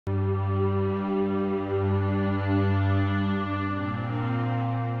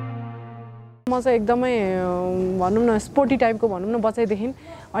म चाहिँ एकदमै भनौँ न स्पोर्टी टाइपको भनौँ न बच्चादेखि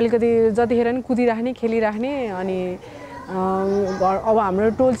अलिकति जतिखेर नि कुदिराख्ने खेलिराख्ने अनि अब हाम्रो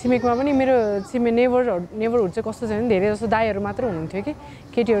टोल छिमेकमा पनि मेरो नेबरहुड चाहिँ कस्तो छ भने धेरै जस्तो दाइहरू मात्र हुनुहुन्थ्यो कि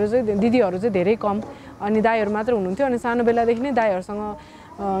केटीहरू चाहिँ दिदीहरू चाहिँ धेरै कम अनि दाइहरू मात्र हुनुहुन्थ्यो अनि सानो बेलादेखि नै दाइहरूसँग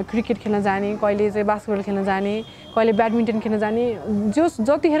क्रिकेट खेल्न जाने कहिले चाहिँ बास्केटबल खेल्न जाने कहिले ब्याडमिन्टन खेल्न जाने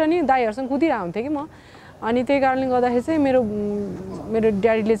जतिखेर नि दाइहरूसँग कुदिरहेको हुन्थेँ कि म अनि त्यही कारणले गर्दाखेरि चाहिँ मेरो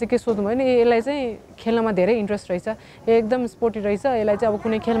ड्याडीले चाहिँ के सोच्नु भयो नि यसलाई चाहिँ खेल्नमा धेरै इन्ट्रेस्ट रहेछ एकदम स्पोर्टी रहेछ यसलाई चाहिँ अब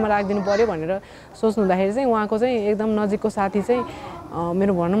कुनै खेलमा राखिदिनु पर्यो भनेर सोच्नु हुँदाखेरि चाहिँ उहाँको चाहिँ एकदम नजिकको साथी चाहिँ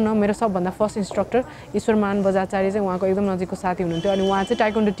मेरो भनौँ न मेरो सबभन्दा फर्स्ट इन्स्ट्रक्टर ईश्वरमान बजाचार्य चाहिँ उहाँको एकदम नजिकको साथी हुनुहुन्थ्यो अनि उहाँ चाहिँ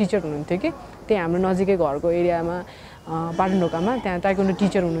ताइक्वान्डो टिचर हुनुहुन्थ्यो कि त्यही हाम्रो नजिकै घरको एरियामा पाटनढोकामा त्यहाँ ताइक्वान्डो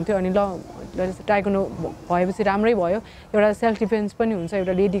टिचर हुनुहुन्थ्यो अनि ताइक्वान्डो भएपछि राम्रै भयो एउटा सेल्फ डिफेन्स पनि हुन्छ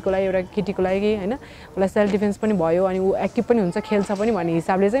एउटा लेडीको लागि एउटा केटीको लागि होइन उसलाई सेल्फ डिफेन्स पनि भयो अनि ऊ एक्टिभ पनि हुन्छ खेल्छ पनि भन्ने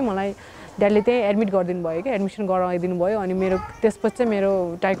हिसाबले चाहिँ मलाई ड्याडीले त्यही एडमिट गरिदिनु भयो कि एडमिसन गराइदिनु भयो अनि मेरो त्यसपछि चाहिँ मेरो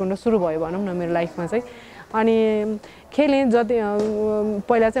ताइक्वान्डो सुरु भयो भनौँ न मेरो लाइफमा चाहिँ अनि खेलेँ जति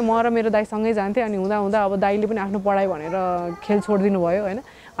पहिला चाहिँ म र मेरो दाइसँगै जान्थेँ अनि हुँदा अब दाइले पनि आफ्नो पढाइ भनेर खेल छोडिदिनु भयो होइन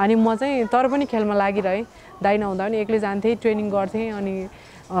अनि म चाहिँ तर पनि खेलमा लागिरहेँ दाइ नहुँदा पनि एक्लै जान्थेँ ट्रेनिङ गर्थेँ अनि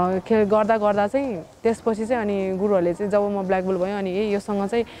खेल गर्दा चाहिँ त्यसपछि चाहिँ अनि गुरुहरूले चाहिँ जब म ब्ल्याक बेल्ट भयो अनि योसँग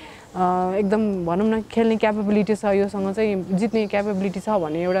चाहिँ एकदम भनौँ न खेल्ने क्यापेबिलिटी छ योसँग चाहिँ जित्ने क्यापेबिलिटी छ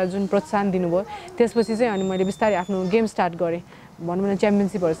भन्ने एउटा जुन प्रोत्साहन दिनुभयो त्यसपछि चाहिँ अनि मैले बिस्तारै आफ्नो गेम स्टार्ट गरेँ भनौँ न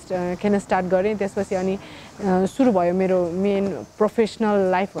च्याम्पियनसिपहरू खेल्न स्टार्ट गरेँ त्यसपछि अनि सुरु भयो मेरो मेन प्रोफेसनल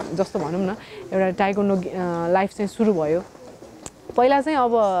लाइफ जस्तो भनौँ न एउटा ताइक्वान्डो लाइफ चाहिँ सुरु भयो पहिला चाहिँ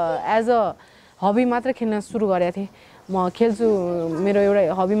अब एज अ हबी मात्र खेल्न सुरु गरेको थिएँ म खेल्छु मेरो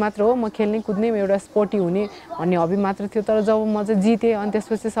एउटा हबी मात्र हो म खेल्ने कुद्ने एउटा स्पोर्टी हुने भन्ने हबी मात्र थियो तर जब म चाहिँ जितेँ अनि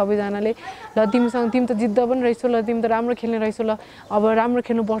त्यसपछि सबैजनाले ल तिमी त जित्दा पनि रहेछौ ल तिमी त राम्रो खेल्ने रहेछौ ल अब राम्रो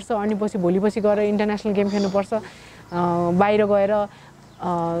खेल्नुपर्छ अनि भोलिपछि गएर इन्टरनेसनल गेम खेल्नुपर्छ बाहिर गएर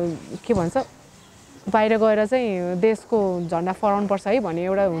के भन्छ बाहिर गएर चाहिँ देशको झन्डा फहराउनुपर्छ है भन्ने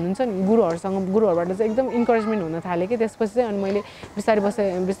एउटा हुनुहुन्छ नि गुरुहरूबाट चाहिँ एकदम इन्करेजमेन्ट हुन थाल्यो कि त्यसपछि चाहिँ अनि मैले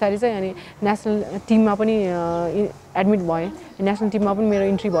बिस्तारै चाहिँ अनि नेसनल टिममा पनि एडमिट भएँ नेसनल टिममा पनि मेरो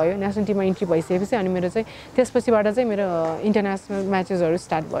इन्ट्री भयो नेसनल टिममा इन्ट्री भइसकेपछि अनि मेरो चाहिँ त्यसपछिबाट चाहिँ मेरो इन्टरनेसनल म्याचेसहरू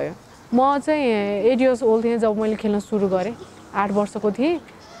स्टार्ट भयो म चाहिँ 8 इयर्स ओल्ड थिएँ जब मैले खेल्न सुरु गरेँ 8 वर्षको थिएँ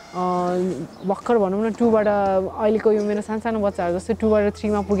भर्खर भनौँ न 2 बाट अहिलेको यो मेरो सानो बच्चाहरू जस्तै 2 बाट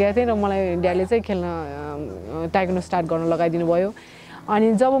 3 मा पुगेको थिएँ र मलाई ड्याडीले चाहिँ खेल्न ताइक्वान्डो स्टार्ट गर्न लगाइदिनु भयो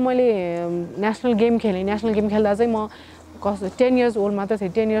अनि जब मैले नेसनल गेम खेल्दा चाहिँ म 10 इयर्स ओल्ड मात्र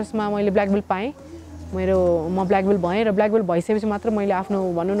थिएँ 10 इयर्समा मैले ब्ल्याक बेल्ट पाएँ म ब्ल्याक बेल्ट भएँ र ब्ल्याक बेल्ट भइसकेपछि मात्र मैले आफ्नो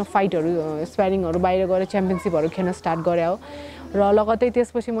भनौँ न फाइटहरू स्प्यारिङहरू बाहिर गएर च्याम्पियनसिपहरू खेल्न स्टार्ट गरेँ हो र लगत्तै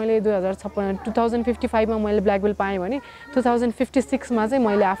त्यसपछि मैले 2055 मा मैले ब्ल्याक बेल्ट पाएँ भने 2056 मा चाहिँ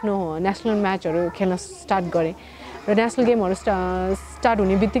मैले आफ्नो नेसनल म्याचहरू खेल्न स्टार्ट गरेँ र नेसनल गेमहरू स्टार्ट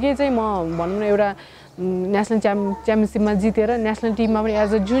हुने बित्तिकै चाहिँ म भनौँ न एउटा नेसनल च्याम्पियनसिपमा जितेर नेसनल टिममा पनि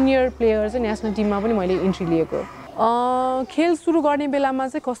एज अ जुनियर प्लेयर चाहिँ नेसनल टिममा पनि मैले इन्ट्री लिएको खेल सुरु गर्ने बेलामा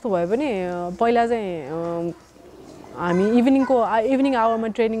चाहिँ कस्तो भयो भने पहिला चाहिँ हामी इभिनिङ आवरमा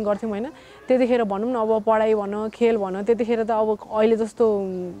ट्रेनिङ गर्थ्यौँ होइन त्यतिखेर भनौँ न अब पढाइ भन खेल भन त्यतिखेर त अब अहिले जस्तो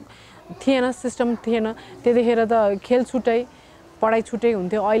थिएन सिस्टम थिएन त्यतिखेर त खेल छुट्टै पढाइ छुट्टै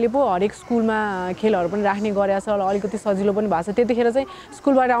हुन्थ्यो अहिले पो हरेक स्कुलमा खेलहरू पनि राख्ने गरेको छ र अलिकति सजिलो पनि भएको छ त्यतिखेर चाहिँ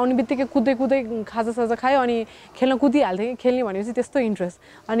स्कुलबाट आउने बित्तिकै कुद्दै खाजासाजा खायो अनि खेल्न कुदिहाल्थेँ खेल्ने भनेपछि त्यस्तो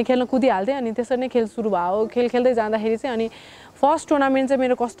इन्ट्रेस्ट अनि खेल्न कुदिहाल्थेँ अनि त्यसरी नै खेल सुरु भयो खेल खेल्दै जाँदाखेरि चाहिँ अनि फर्स्ट टुर्नामेन्ट चाहिँ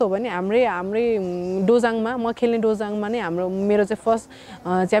मेरो कस्तो हो भने हाम्रै डोजाङमा म खेल्ने डोजाङमा नै मेरो चाहिँ फर्स्ट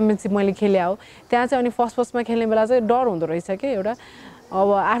च्याम्पियनसिप मैले खेले हो त्यहाँ चाहिँ अनि फर्स्टमा खेल्ने बेला चाहिँ डर हुँदो रहेछ कि एउटा अब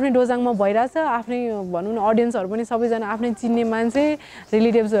आफ्नै डोजाङमा भइरहेछ आफ्नै भनौँ न अडियन्सहरू पनि सबैजना आफ्नै चिन्ने मान्छे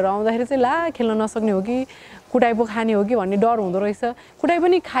रिलेटिभ्सहरू आउँदाखेरि चाहिँ ला खेल्न नसक्ने हो कि कुटाइ पो खाने हो कि भन्ने डर हुँदो रहेछ कुटाइ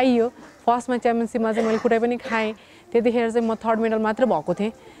पनि खाइयो फर्स्टमा च्याम्पियनसिपमा चाहिँ मैले कुटाइ पनि खाएँ त्यतिखेर चाहिँ म 3rd मेडल मात्र भएको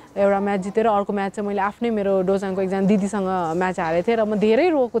थिएँ एउटा म्याच जितेर अर्को म्याच चाहिँ मैले आफ्नै मेरो डोजाङको एकजना दिदीसँग म्याच हारेको थिएँ र म धेरै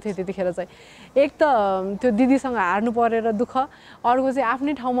रोएको थिएँ त्यतिखेर चाहिँ एक त त्यो दिदीसँग हार्नु परेर दुःख अर्को चाहिँ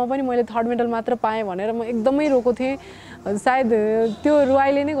आफ्नै ठाउँमा पनि मैले 3rd मेडल मात्र पाएँ भनेर म एकदमै रोएको थिएँ सायद त्यो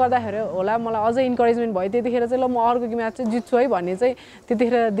रुवाइले नै गर्दाखेरि होला मलाई अझै इन्करेजमेन्ट भयो त्यतिखेर चाहिँ ल म अर्को म्याच चाहिँ जित्छु है भन्ने चाहिँ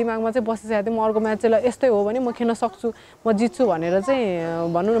त्यतिखेर दिमागमा चाहिँ बसिसकेको थिएँ म अर्को म्याच चाहिँ ल यस्तै हो भने म खेल्न सक्छु म जित्छु भनेर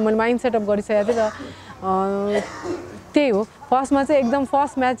चाहिँ भनौँ न मैले माइन्ड सेटअप गरिसकेको थिएँ र त्यही हो फर्स्टमा चाहिँ एकदम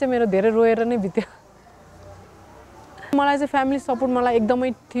फर्स्ट म्याच चाहिँ मेरो धेरै रोएर नै बित्यो मलाई चाहिँ फ्यामिली सपोर्ट मलाई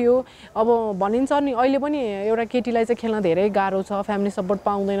एकदमै थियो। अब भनिन्छ नि अहिले पनि एउटा केटीलाई चाहिँ खेल्न धेरै गाह्रो छ, फ्यामिली सपोर्ट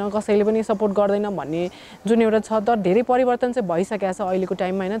पाउँदैन, कसैले पनि सपोर्ट गर्दैन भन्ने जुन एउटा छ। तर धेरै परिवर्तन चाहिँ भइसकेको छ अहिलेको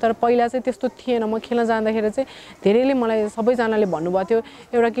टाइममा हैन। तर पहिला चाहिँ त्यस्तो थिएन। म खेल्न जाँदाखेरि चाहिँ धेरैले मलाई सबैजनाले भन्नुभएको थियो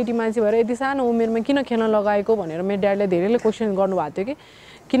एउटा केटी मान्छे भएर यति सानो उमेरमा किन खेल्न लगाएको भनेर मेरो ड्याडीले धेरैले क्वेसन गर्नुभएको थियो कि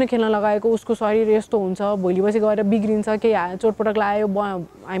किन खेल्न लगाएको, उसको शरीर यस्तो हुन्छ, भोलि पछि गएर बिग्रिन्छ, केही चोटपटक लाग्यो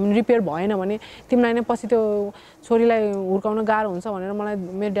आई मिन रिपेयर भएन भने तिमीलाई नै पछि त्यो छोरीलाई हुर्काउन गाह्रो हुन्छ भनेर मलाई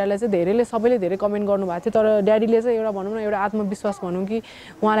मेरो ड्याडीले चाहिँ धेरैले सबैले धेरै कमेन्ट गर्नुभएको थियो। तर ड्याडीले चाहिँ एउटा भनौँ न एउटा आत्मविश्वास भनौँ कि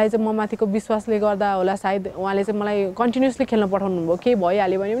उहाँलाई चाहिँ म माथिको विश्वासले गर्दा होला सायद उहाँले चाहिँ मलाई कन्टिन्युसली खेल्न पठाउनु भयो। केही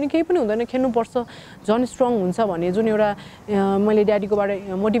भइहाल्यो भने पनि केही पनि हुँदैन, खेल्नुपर्छ, झन् स्ट्रङ हुन्छ भन्ने जुन एउटा मैले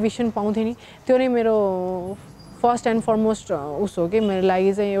ड्याडीकोबाट मोटिभेसन पाउँथेँ नि त्यो नै मेरो फर्स्ट एन्ड फरमोस्ट उस हो कि मेरो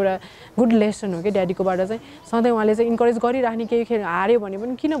लागि चाहिँ एउटा गुड लेसन हो कि ड्याडीकोबाट चाहिँ सधैँ उहाँले चाहिँ इन्करेज गरिराख्ने। केही खेल हार्यो भने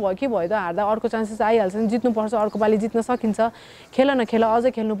पनि किन भयो के भयो त, हार्दा अर्को चान्सेस आइहाल्छ नि, जित्नुपर्छ, अर्को पालि जित्न सकिन्छ, खेल न खेल अझै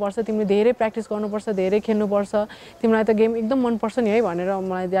खेल्नुपर्छ, तिमीले धेरै प्र्याक्टिस गर्नुपर्छ, धेरै खेल्नुपर्छ, तिमीलाई त गेम एकदम मनपर्छ नि है भनेर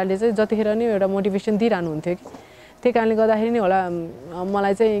मलाई ड्याडीले चाहिँ जतिखेर नि एउटा मोटिभेसन दिइरहनुहुन्थ्यो कि त्यही कारणले गर्दाखेरि नि होला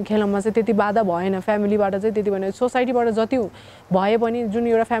मलाई चाहिँ खेल्नमा चाहिँ त्यति बाधा भएन। फ्यामिलीबाट चाहिँ त्यति भने सोसाइटीबाट जति भए पनि जुन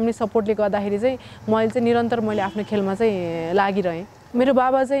एउटा फ्यामिली सपोर्टले गर्दाखेरि चाहिँ मैले चाहिँ निरन्तर मैले आफ्नो खेलमा चाहिँ लागिरहेँ। मेरो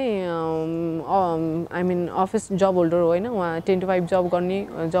बाबा चाहिँ I mean office job holder हो होइन, उहाँ 10 to 5 जब गर्ने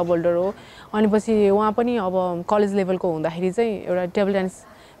जब होल्डर हो। अनि पछि उहाँ पनि अब कलेज लेभलको हुँदाखेरि चाहिँ एउटा टेबल टेनिस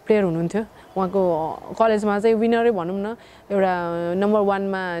प्लेयर हुनुहुन्थ्यो। उहाँको कलेजमा चाहिँ विनरै भनौँ न एउटा नम्बर 1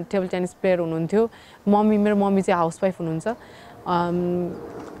 मा टेबल टेनिस प्लेयर हुनुहुन्थ्यो। मेरो मम्मी चाहिँ हाउसवाइफ हुनुहुन्छ।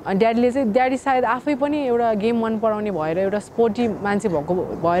 ड्याडी सायद आफै पनि एउटा गेम मन पराउने भएर एउटा स्पोर्टी मान्छे भएको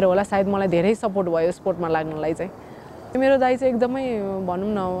भएर होला सायद मलाई धेरै सपोर्ट भयो स्पोर्टमा लाग्नलाई चाहिँ। मेरो दाइ चाहिँ एकदमै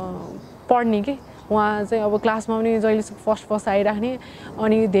भनौँ न पढ्ने कि उहाँ चाहिँ अब क्लासमा पनि जहिले फर्स्ट आइराख्ने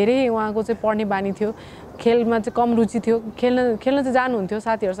अनि धेरै उहाँको चाहिँ पढ्ने बानी थियो। खेलमा चाहिँ कम रुचि थियो, खेल्न चाहिँ जानुहुन्थ्यो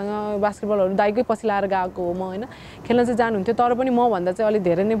साथीहरूसँग, बास्केटबलहरू दाइकै पछि लाएर गएको हो म होइन, खेल्न चाहिँ जानुहुन्थ्यो। तर पनि मभन्दा चाहिँ अलिक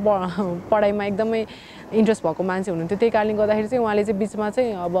धेरै नै पढाइमा एकदमै इन्ट्रेस्ट भएको मान्छे हुनुहुन्थ्यो। त्यही कारणले गर्दाखेरि चाहिँ उहाँले चाहिँ बिचमा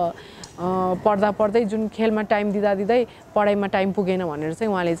चाहिँ अब पढ्दै जुन खेलमा टाइम दिँदै पढाइमा टाइम पुगेन भनेर चाहिँ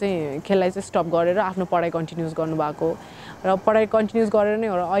उहाँले चाहिँ खेललाई चाहिँ स्टप गरेर आफ्नो पढाइ कन्टिन्युस गर्नुभएको र पढाइ कन्टिन्युस गरेर नै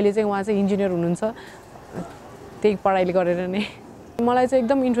अहिले चाहिँ उहाँ चाहिँ इन्जिनियर हुनुहुन्छ त्यही पढाइले गरेर नै। मलाई चाहिँ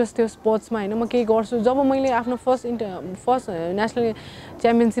एकदम इन्ट्रेस्ट थियो स्पोर्ट्समा होइन, म केही गर्छु। जब मैले आफ्नो फर्स्ट नेसनल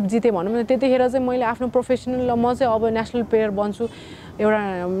च्याम्पियनसिप जितेँ भनौँ न त्यतिखेर चाहिँ मैले आफ्नो प्रोफेसनल म चाहिँ अब नेसनल प्लेयर बन्छु, एउटा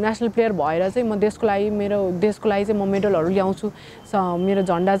नेसनल प्लेयर भएर चाहिँ म मेरो देशको लागि चाहिँ म मेडलहरू ल्याउँछु, मेरो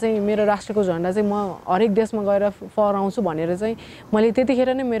झन्डा चाहिँ मेरो राष्ट्रको झन्डा चाहिँ म हरेक देशमा गएर फहराउँछु भनेर चाहिँ मैले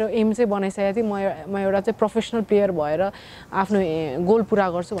त्यतिखेर नै मेरो एम चाहिँ बनाइसकेको थिएँ। म एउटा चाहिँ प्रोफेसनल प्लेयर भएर आफ्नो गोल पुरा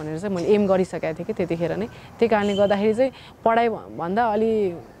गर्छु भनेर चाहिँ मैले एम गरिसकेको थिएँ कि त्यतिखेर नै। त्यही कारणले गर्दाखेरि चाहिँ पढाइ भन्दा अलि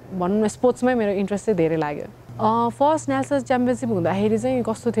भनौँ न स्पोर्ट्समै मेरो इन्ट्रेस्ट चाहिँ धेरै लाग्यो। फर्स्ट नेसनल च्याम्पियनसिप हुँदाखेरि चाहिँ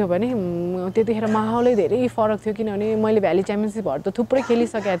कस्तो थियो भने त्यतिखेर माहौलै धेरै फरक थियो, किनभने मैले भ्याली च्याम्पियनसिपहरू त थुप्रै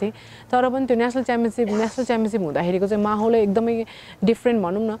खेलिसकेको थिएँ। तर पनि त्यो नेसनल च्याम्पियनसिप हुँदाखेरिको चाहिँ माहौलै एकदमै डिफ्रेन्ट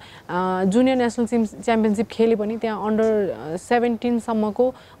भनौँ न। जुनियर नेसनल च्याम्पियनसिप खेले पनि त्यहाँ अन्डर 16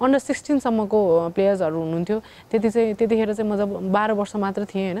 सम्मको प्लेयर्सहरू हुनुहुन्थ्यो। त्यतिखेर चाहिँ म जब 12 वर्ष मात्र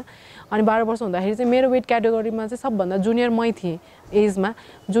थिएँ होइन, अनि 12 वर्ष हुँदाखेरि चाहिँ मेरो वेट क्याटेगोरीमा चाहिँ सबभन्दा जुनियर मै थिएँ, एजमा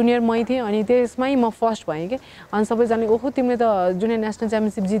जुनियर मै थिएँ। अनि त्यसमै म फर्स्ट भएँ कि अनि सबैजनाले ओहो तिमीले त जुनियर नेसनल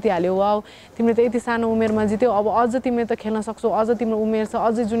च्याम्पियनसिप जितिहाल्यौ, वाउ तिमीले त यति सानो उमेरमा जित्यौ, अब अझ तिमीले त खेल्न सक्छौ, अझ तिम्रो उमेर छ,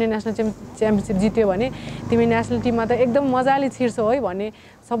 अझै जुनियर नेसनल च्याम्पियनसिप जित्यो भने तिमी नेसनल टिममा त एकदम मजाले छिर्छौ है भन्ने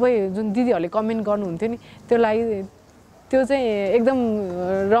सबै जुन दिदीहरूले कमेन्ट गर्नुहुन्थ्यो नि, त्यो लागि त्यो चाहिँ एकदम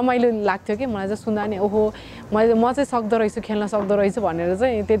रमाइलो लाग्थ्यो कि मलाई चाहिँ सुन्दा नि ओहो म चाहिँ सक्दो रहेछु, खेल्न सक्दो रहेछु भनेर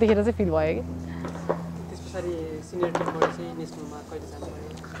चाहिँ त्यतिखेर चाहिँ फिल भयो कि। त्यसपछि सिनियर टिमबाट चाहिँ नेसनलमा कहिले जानुभयो?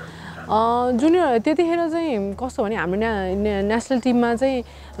 जुनियर त्यतिखेर चाहिँ कस्तो भने हाम्रो नेसनल टिममा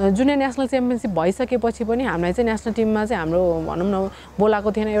चाहिँ जुनियर नेसनल च्याम्पियनसिप भइसकेपछि पनि हामीलाई चाहिँ नेसनल टिममा चाहिँ हाम्रो भनौँ न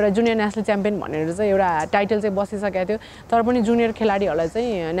बोलाएको थिएन। एउटा जुनियर नेसनल च्याम्पियन भनेर चाहिँ एउटा टाइटल चाहिँ बसिसकेको थियो, तर पनि जुनियर खेलाडीहरूलाई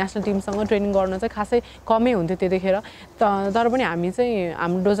चाहिँ नेसनल टिमसँग ट्रेनिङ गर्न चाहिँ खासै कमै हुन्थ्यो त्यतिखेर। तर पनि हामी चाहिँ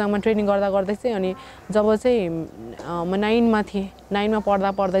हाम्रो डोजाङमा ट्रेनिङ गर्दै चाहिँ अनि जब चाहिँ म 9मा थिएँ,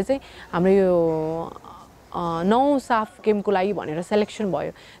 9मा पढ्दै चाहिँ हाम्रो यो 9 साफ गेमको लागि भनेर सेलेक्सन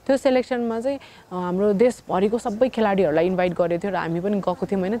भयो। त्यो सेलेक्सनमा चाहिँ हाम्रो देशभरिको सबै खेलाडीहरूलाई इन्भाइट गरेको थियो र हामी पनि गएको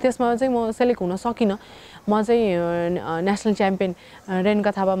थियौँ होइन। त्यसमा चाहिँ म सेलेक्ट हुन सकिनँ, म चाहिँ नेसनल च्याम्पियन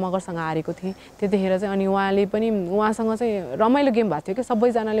रेणुका थापा मगरसँग हारेको थिएँ त्यतिखेर चाहिँ। अनि उहाँसँग चाहिँ रमाइलो गेम भएको थियो कि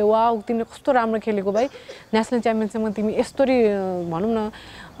सबैजनाले वाउ तिमीले कस्तो राम्रो खेलेको भाइ, नेसनल च्याम्पियनसिपमा तिमी यस्तरी भनौँ न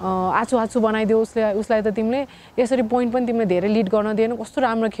आछु बनाइदियो उसलाई त तिमीले यसरी पोइन्ट पनि तिमीले धेरै लिड गर्न दिएन, कस्तो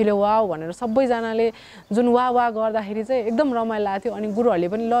राम्रो खेल्यो वाउ भनेर सबैजनाले जुन वाह गर्दाखेरि चाहिँ एकदम रमाइलो लाग्थ्यो। अनि गुरुहरूले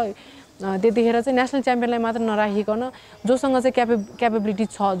पनि ल त्यतिखेर चाहिँ नेसनल च्याम्पियनलाई मात्र नराखिकन जोसँग चाहिँ क्यापेबिलिटी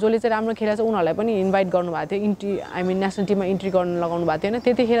छ जसले चाहिँ राम्रो खेलेको छ उनीहरूलाई पनि इन्भाइट गर्नुभएको थियो नेसनल टिममा इन्ट्री गर्न लगाउनु भएको थियो होइन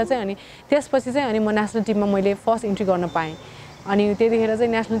त्यतिखेर चाहिँ अनि त्यसपछि चाहिँ अनि म नेसनल टिममा मैले फर्स्ट इन्ट्री गर्न पाएँ अनि त्यतिखेर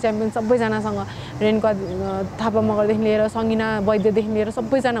चाहिँ नेसनल च्याम्पियन सबैजनासँग रेणुका थापा मगरदेखि लिएर सङ्गिना वैद्यदेखि लिएर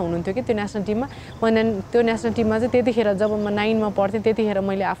सबैजना हुनुहुन्थ्यो कि त्यो नेसनल टिममा त्यो नेसनल टिममा चाहिँ त्यतिखेर जब म 9 मा पढ्थेँ त्यतिखेर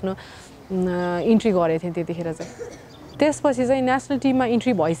मैले आफ्नो इन्ट्री गरेको थिएँ त्यतिखेर चाहिँ त्यसपछि चाहिँ नेसनल टिममा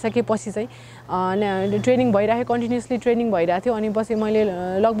इन्ट्री भइसकेपछि चाहिँ ट्रेनिङ भइरहेको कन्टिन्युसली ट्रेनिङ भइरहेको थियो अनि पछि मैले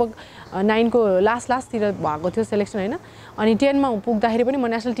लगभग 9 को लास्टतिर भएको थियो सेलेक्सन होइन अनि 10 मा पुग्दाखेरि पनि म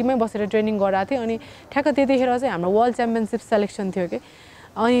नेसनल टिममै बसेर ट्रेनिङ गराएको थिएँ अनि ठ्याक्क त्यतिखेर चाहिँ हाम्रो वर्ल्ड च्याम्पियनसिप सेलेक्सन थियो कि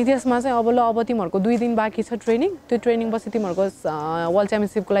अनि त्यसमा चाहिँ अब तिमीहरूको 2 दिन बाँकी छ ट्रेनिङ त्यो ट्रेनिङपछि तिमीहरूको वर्ल्ड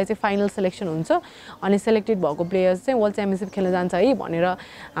च्याम्पियनसिपको लागि चाहिँ फाइनल सेलेक्सन हुन्छ अनि सेलेक्टेड भएको प्लेयर्स चाहिँ वर्ल्ड च्याम्पियनसिप खेल्न जान्छ है भनेर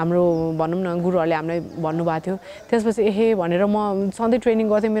हाम्रो भनौँ न गुरुहरूले हामीलाई भन्नुभएको थियो त्यसपछि भनेर म सधैँ ट्रेनिङ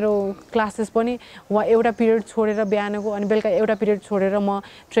गर्थेँ मेरो क्लासेस पनि एउटा पिरियड छोडेर बिहानको अनि बेलुका एउटा पिरियड छोडेर म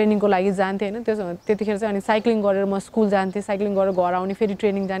ट्रेनिङको लागि जान्थेँ होइन त्यतिखेर चाहिँ अनि साइक्लिङ गरेर म स्कुल जान्थेँ साइक्लिङ गरेर घर आउने फेरि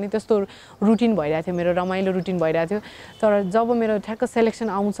ट्रेनिङ जाने त्यस्तो रुटिन भइरहेको थियो मेरो रमाइलो रुटिन भइरहेको थियो तर जब मेरो ठ्याक्क सेलेक्सन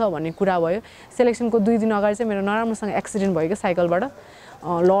आउँछ भन्ने कुरा भयो सेलेक्सनको 2 दिन अगाडि चाहिँ मेरो नराम्रोसँग एक्सिडेन्ट भयो कि साइकलबाट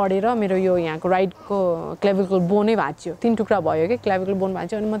लडेर मेरो यो यहाँको राइटको क्लेभिकल बोनै भाँच्यो 3 टुक्रा भयो कि क्लेभिकल बोन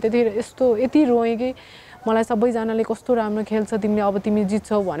भाँच्यो अनि म त्यतिखेर यति रोएँ कि मलाई सबैजनाले कस्तो राम्रो खेल्छ तिमीले अब तिमी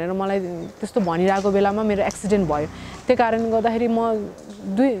जित्छौ भनेर मलाई त्यस्तो भनिरहेको बेलामा मेरो एक्सिडेन्ट भयो त्यही कारणले गर्दाखेरि म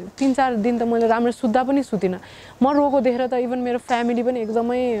 2-3-4 दिन त मैले राम्रो सुत्दा पनि सुतिनँ म रोएको देखेर त इभन मेरो फ्यामिली पनि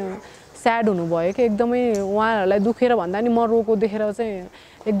एकदमै स्याड हुनुभयो कि एकदमै उहाँहरूलाई दुखेर भन्दा नि म रोएको देखेर चाहिँ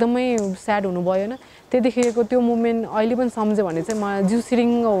एकदमै स्याड हुनुभयो होइन त्यतिखेरको त्यो मुभमेन्ट अहिले पनि सम्झ्यो भने चाहिँ म जिउ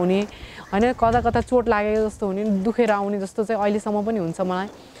सिरिङ्ग हुने होइन कता कता चोट लागेको जस्तो हुने दुखेर आउने जस्तो चाहिँ अहिलेसम्म पनि हुन्छ मलाई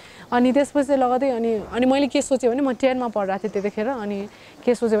अनि त्यसपछि लगतै अनि मैले के सोचेँ भने म 10 मा पढिरहेको थिएँ त्यतिखेर अनि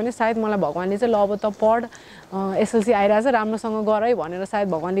के सोचेँ भने सायद मलाई भगवानले चाहिँ ल अब त पढ एसएलसी आइरहेछ राम्रोसँग गर है भनेर सायद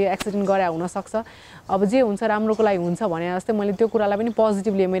भगवानले एक्सिडेन्ट गरे हुनसक्छ अब जे हुन्छ राम्रोको लागि हुन्छ भने जस्तै मैले त्यो कुरालाई पनि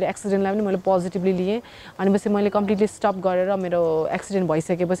पोजिटिभ लिएँ मेरो एक्सिडेन्टलाई पनि मैले पोजिटिभली लिएँ अनि पछि मैले कम्प्लिटली स्टप गरेर मेरो एक्सिडेन्ट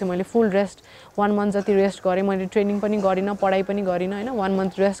भइसकेपछि मैले फुल रेस्ट 1 मन्थ जति रेस्ट गरेँ मैले ट्रेनिङ पनि गरिनँ पढाइ पनि गरिनँ होइन 1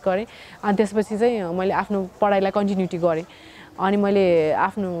 मन्थ रेस्ट गरेँ अनि त्यसपछि चाहिँ मैले आफ्नो पढाइलाई कन्टिन्युटी गरेँ अनि मैले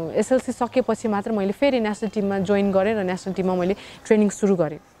आफ्नो एसएलसी सकेपछि मात्र मैले फेरि नेसनल टिममा जोइन गरेँ र नेसनल टिममा मैले ट्रेनिङ सुरु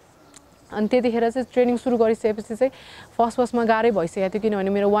गरेँ अनि त्यतिखेर चाहिँ ट्रेनिङ सुरु गरिसकेपछि चाहिँ फर्स्टमा गाह्रै भइसकेको थियो किनभने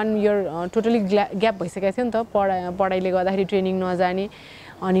मेरो 1 इयर टोटली ग्याप भइसकेको थियो नि त पढाइले गर्दाखेरि ट्रेनिङ नजाने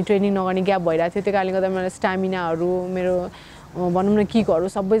अनि ट्रेनिङ नगर्ने ग्याप भइरहेको थियो त्यो कारणले गर्दा मेरो स्टामिनाहरू मेरो भनौँ न किकहरू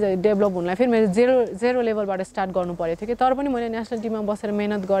सबै डेभलप हुनलाई फेरि मेरो जेरो लेभलबाट स्टार्ट गर्नु परेको थियो कि तर पनि मैले नेसनल टिममा बसेर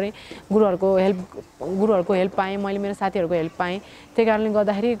मेहनत गरेँ गुरुहरूको हेल्प पाएँ मैले मेरो साथीहरूको हेल्प पाएँ त्यही कारणले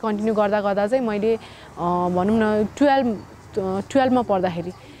गर्दाखेरि कन्टिन्यू गर्दा चाहिँ मैले भनौँ न 12 मा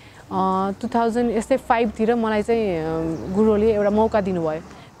पढ्दाखेरि 2005 तिर मलाई चाहिँ गुरुले एउटा मौका दिनुभयो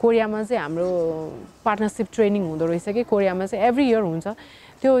कोरियामा चाहिँ हाम्रो पार्टनरसिप ट्रेनिङ हुँदो रहेछ कि कोरियामा चाहिँ एभ्री इयर हुन्छ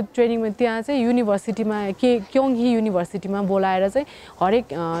त्यो ट्रेनिङमा त्यहाँ चाहिँ युनिभर्सिटीमा क्योङही युनिभर्सिटीमा बोलाएर चाहिँ हरेक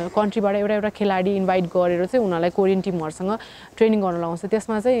कन्ट्रीबाट एउटा खेलाडी इन्भाइट गरेर चाहिँ उनीहरूलाई कोरियन टिमहरूसँग ट्रेनिङ गर्न लगाउँछ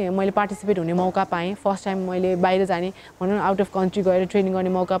त्यसमा चाहिँ मैले पार्टिसिपेट हुने मौका पाएँ फर्स्ट टाइम मैले बाहिर जाने भनौँ न आउट अफ कन्ट्री गएर ट्रेनिङ गर्ने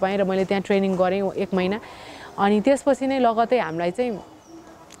मौका पाएँ र मैले त्यहाँ ट्रेनिङ गरेँ 1 महिना अनि त्यसपछि नै लगतै हामीलाई चाहिँ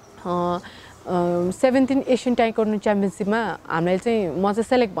 17 एसियन ताइक्वान्डो च्याम्पियनसिपमा हामीलाई चाहिँ म चाहिँ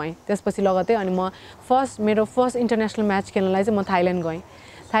सेलेक्ट भएँ त्यसपछि लगतै अनि म मेरो फर्स्ट इन्टरनेसनल म्याच खेल्नलाई चाहिँ म थाइल्यान्ड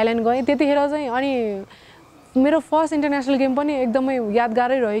गएँ त्यतिखेर चाहिँ अनि मेरो फर्स्ट इन्टरनेसनल गेम पनि एकदमै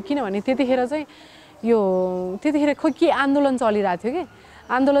यादगारै रह्यो किनभने त्यतिखेर खोइ के आन्दोलन चलिरहेको थियो कि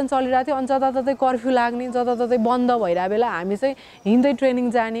आन्दोलन चलिरहेको थियो अनि जताततै कर्फ्यू लाग्ने जताततै बन्द भइरहेको बेला हामी चाहिँ हिँड्दै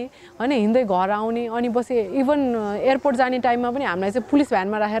ट्रेनिङ जाने होइन हिँड्दै घर आउने अनि पछि इभन एयरपोर्ट जाने टाइममा पनि हामीलाई चाहिँ पुलिस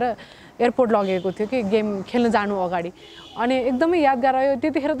भ्यानमा राखेर एयरपोर्ट लगेको थियो कि गेम खेल्न जानु अगाडि अनि एकदमै यादगार रह्यो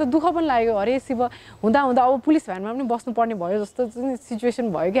त्यतिखेर त दुःख पनि लाग्यो अरे शिव हुँदा अब पुलिस भ्यानमा पनि बस्नुपर्ने भयो जस्तो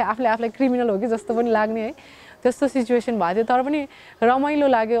सिचुएसन भयो कि आफूलाई क्रिमिनल हो कि जस्तो पनि लाग्ने है त्यस्तो सिचुएसन भएको थियो तर पनि रमाइलो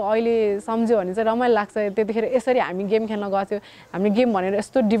लाग्यो अहिले सम्झ्यो भने चाहिँ रमाइलो लाग्छ त्यतिखेर यसरी हामी गेम खेल्न गएको थियो हामी गेम भनेर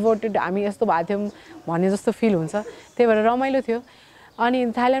यस्तो डिभोटेड हामी यस्तो भएको थियौँ भन्ने जस्तो फिल हुन्छ त्यही भएर रमाइलो थियो अनि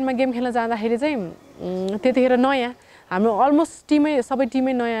थाइल्यान्डमा गेम खेल्न जाँदाखेरि चाहिँ त्यतिखेर नयाँ हाम्रो अलमोस्ट सबै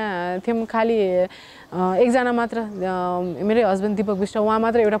टिमै नयाँ थियौँ खालि एकजना मात्र मेरै हस्बेन्ड दीपक विष्ट उहाँ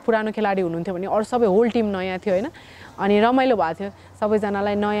मात्र एउटा पुरानो खेलाडी हुनुहुन्थ्यो भने अरू सबै होल टिम नयाँ थियो होइन अनि रमाइलो भएको थियो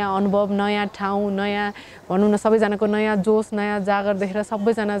सबैजनालाई नयाँ अनुभव नयाँ ठाउँ नयाँ भनौँ न सबैजनाको नयाँ जोस नयाँ जागर देखेर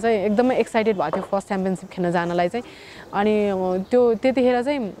सबैजना चाहिँ एकदमै एक्साइटेड भएको थियो फर्स्ट च्याम्पियनसिप खेल्न जानलाई चाहिँ अनि त्यतिखेर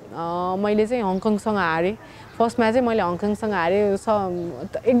चाहिँ मैले चाहिँ हङकङसँग हारेँ फर्स्टमा चाहिँ मैले हङकङसँग हारेँ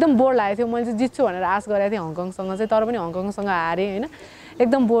एकदम बोर लागेको थियो मैले चाहिँ जित्छु भनेर आश गरेको थिएँ हङकङसँग चाहिँ तर पनि हङकङसँग हारेँ होइन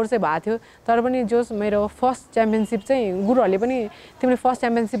एकदम बोर चाहिँ भएको थियो तर पनि जोस मेरो फर्स्ट च्याम्पियनसिप चाहिँ गुरुहरूले पनि तिमीले फर्स्ट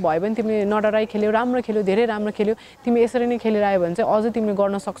च्याम्पियनसिप भयो भने तिमीले नडराई खेल्यौ राम्रो खेल्यौ धेरै राम्रो खेल्यौ तिमी यसरी नै खेलेर आयो भने चाहिँ अझै तिमीले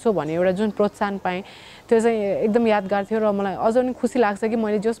गर्न सक्छौ भन्ने एउटा जुन प्रोत्साहन पाएँ त्यो चाहिँ एकदम यादगार थियो र मलाई अझ पनि खुसी लाग्छ कि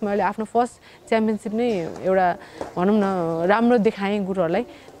मैले आफ्नो फर्स्ट च्याम्पियनसिप नै एउटा भनौँ न राम्रो देखाएँ गुरुहरूलाई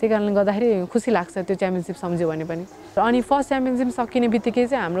त्यही कारणले गर्दाखेरि खुसी लाग्छ त्यो च्याम्पियनसिप सम्झ्यो भने पनि अनि फर्स्ट च्याम्पियनसिप सकिने बित्तिकै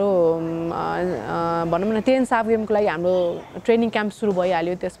चाहिँ हाम्रो भनौँ न 10 साफ गेमको लागि हाम्रो ट्रेनिङ क्याम्प सुरु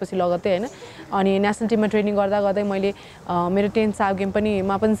भइहाल्यो त्यसपछि लगत्तै होइन अनि नेसनल टिममा ट्रेनिङ गर्दा गर्दै मैले मेरो 10 साफ गेम पनि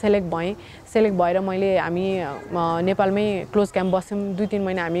सेलेक्ट भएर हामी नेपालमै क्लोज क्याम्प बस्यौँ 2-3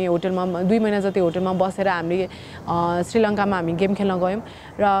 महिना हामी होटलमा 2 महिना जति होटलमा बसेर हामीले श्रीलङ्कामा हामी गेम खेल्न गयौँ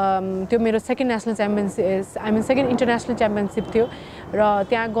र त्यो मेरो सेकेन्ड इन्टरनेसनल च्याम्पियनसिप थियो र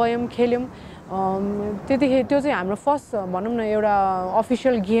त्यहाँ गयौँ खेल्यौँ त्यतिखेर त्यो चाहिँ हाम्रो फर्स्ट भनौँ न एउटा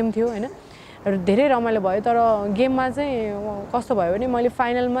अफिसियल गेम थियो होइन र धेरै रमाइलो भयो तर गेममा चाहिँ कस्तो भयो भने मैले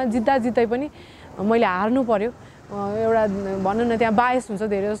फाइनलमा जित्दै पनि मैले हार्नु पर्यो एउटा भनौँ न त्यहाँ बायस हुन्छ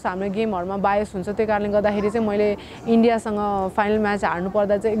धेरै जस्तो हाम्रो गेमहरूमा बायस हुन्छ त्यही कारणले गर्दाखेरि चाहिँ मैले इन्डियासँग फाइनल म्याच हार्नु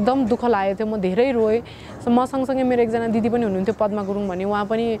पर्दा चाहिँ एकदम दुःख लागेको थियो म धेरै रोएँ म सँगसँगै मेरो एकजना दिदी पनि हुनुहुन्थ्यो पद्मा गुरुङ भन्ने उहाँ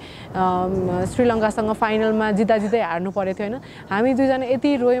पनि श्रीलङ्कासँग फाइनलमा जित्दै हार्नु परेको थियो होइन हामी दुईजना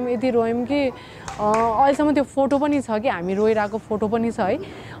यति रोयौँ कि अहिलेसम्म त्यो फोटो पनि छ कि हामी रोइरहेको फोटो पनि छ है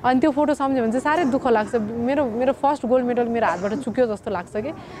अनि त्यो फोटो सम्झ्यो भने चाहिँ साह्रै दुःख लाग्छ मेरो फर्स्ट गोल्ड मेडल मेरो हातबाट चुक्यो जस्तो लाग्छ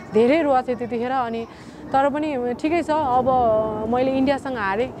कि धेरै रोएको थियो त्यतिखेर अनि तर पनि ठिकै छ अब मैले इन्डियासँग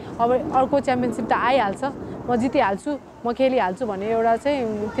हारेँ अब अर्को च्याम्पियनसिप त आइहाल्छ म जितिहाल्छु म खेलिहाल्छु भन्ने एउटा चाहिँ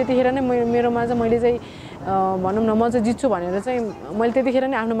त्यतिखेर नै मेरोमा चाहिँ मैले चाहिँ भनौँ न म चाहिँ जित्छु भनेर चाहिँ मैले त्यतिखेर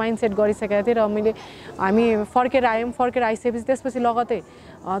नै आफ्नो माइन्ड सेट गरिसकेको थिएँ र हामी फर्केर आइसकेपछि त्यसपछि लगतै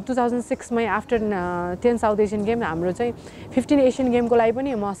 2006 मै आफ्टर 10 साउथ एसियन गेम हाम्रो चाहिँ 15 एसियन गेमको लागि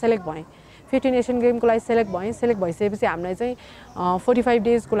पनि म सेलेक्ट भएँ 15 एसियन गेमको लागि सेलेक्ट भइसकेपछि हामीलाई चाहिँ 45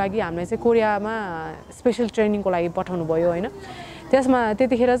 डेजको लागि हामीलाई चाहिँ कोरियामा स्पेसल ट्रेनिङको लागि पठाउनु भयो होइन त्यसमा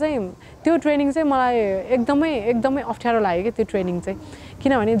त्यतिखेर चाहिँ त्यो ट्रेनिङ चाहिँ मलाई एकदमै अप्ठ्यारो लाग्यो कि त्यो ट्रेनिङ चाहिँ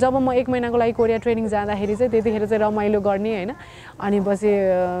किनभने जब म 1 महिनाको लागि कोरिया ट्रेनिङ जाँदाखेरि चाहिँ त्यतिखेर चाहिँ रमाइलो गर्ने होइन अनि पछि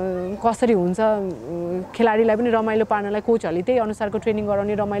कसरी हुन्छ खेलाडीलाई पनि रमाइलो पार्नलाई कोचहरूले त्यही अनुसारको ट्रेनिङ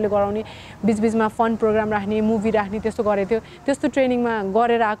गराउने रमाइलो गराउने बीचबीचमा फन प्रोग्राम राख्ने मुभी राख्ने त्यस्तो गरेको थियो त्यस्तो ट्रेनिङमा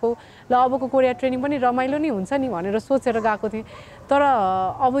गरेर आएको ल अबको कोरिया ट्रेनिङ पनि रमाइलो नै हुन्छ नि भनेर सोचेर गएको थिएँ तर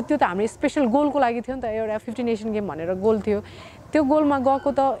अब त्यो त हाम्रो स्पेसल गोलको लागि थियो नि त एउटा 15 एसियन गेम भनेर गोल थियो त्यो गोलमा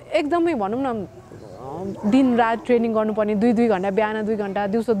गएको त एकदमै भनौँ न दिन रात ट्रेनिङ गर्नुपर्ने 2 घण्टा बिहान 2 घण्टा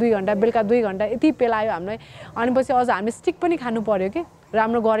दिउँसो 2 घण्टा बेलुका 2 घण्टा यति पेलायो हामीलाई अनि पछि अझ हामीले स्टिक पनि खानु पर्यो कि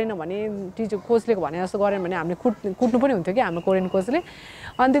राम्रो गरेन भने टिचर कोचले भने जस्तो गरेन भने हामीले कुट्नु पनि हुन्थ्यो कि हाम्रो कोरियन कोचले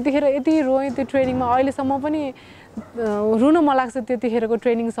अनि त्यतिखेर यति रोएँ त्यो ट्रेनिङमा अहिलेसम्म पनि रुन मन लाग्छ त्यतिखेरको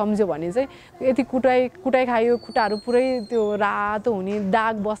ट्रेनिङ सम्झ्यो भने चाहिँ यति कुटाइ खायो खुट्टाहरू पुरै त्यो रातो हुने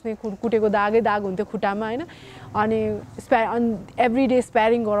दाग बस्ने कुटेको दागै दाग हुन्थ्यो खुट्टामा होइन अनि एभ्री डे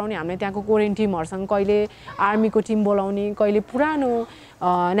स्प्यारिङ गराउने हामीले त्यहाँको कोरियन टिमहरूसँग कहिले आर्मीको टिम बोलाउने कहिले पुरानो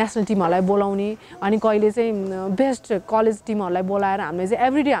नेसनल टिमहरूलाई बोलाउने अनि कहिले चाहिँ बेस्ट कलेज टिमहरूलाई बोलाएर हामीले चाहिँ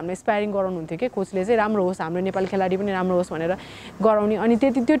एभ्री डे हामीले स्प्यारिङ गराउनुहुन्थ्यो कि कोचले चाहिँ राम्रो होस् हाम्रो नेपाली खेलाडी पनि राम्रो होस् भनेर गराउने अनि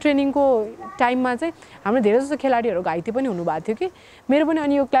त्यो ट्रेनिङको टाइममा चाहिँ हाम्रो धेरै जस्तो खेलाडीहरू घाइते पनि हुनुभएको थियो कि मेरो पनि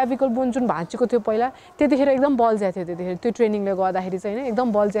अनि यो क्लाभिकल बोन जुन भाँचेको थियो पहिला त्यतिखेर एकदम बल्झ्या थियो त्यतिखेर त्यो ट्रेनिङले गर्दाखेरि चाहिँ होइन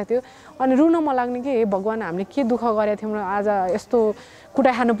एकदम बल्झ्या थियो अनि रुन मन लाग्ने कि हे भगवान् हामीले के दुःख गरेका थियौँ र आज यस्तो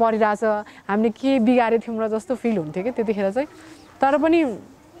कुटाइ खानु परिरहेछ हामीले के बिगारेको थियौँ र जस्तो फिल हुन्थ्यो कि त्यतिखेर चाहिँ तर पनि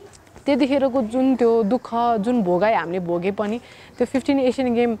त्यतिखेरको जुन त्यो दुःख जुन भोगाइ हामीले भोगे पनि त्यो 15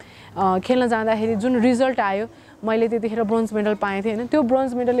 एसियन गेम खेल्न जाँदाखेरि जुन रिजल्ट आयो मैले त्यतिखेर ब्रोन्ज मेडल पाएँ थिएँ होइन त्यो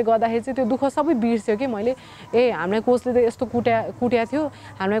ब्रोन्ज मेडलले गर्दाखेरि चाहिँ त्यो दुःख सबै बिर्स्यो कि मैले हामीलाई कोचले त यस्तो कुट्या थियो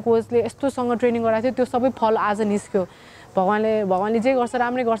हामीलाई कोचले यस्तोसँग ट्रेनिङ गराएको थियो त्यो सबै फल आज निस्क्यो भगवान्ले जे गर्छ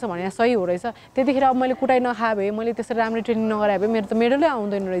राम्रै गर्छ भने सही हो रहेछ त्यतिखेर अब मैले कुटाइ नखाए भए मैले त्यसरी राम्रै ट्रेनिङ नगराए भए मेरो त मेडलै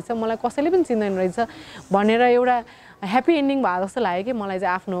आउँदैन रहेछ मलाई कसैले पनि चिन्दैन रहेछ भनेर एउटा ह्याप्पी एन्डिङ भएको जस्तो लाग्यो कि मलाई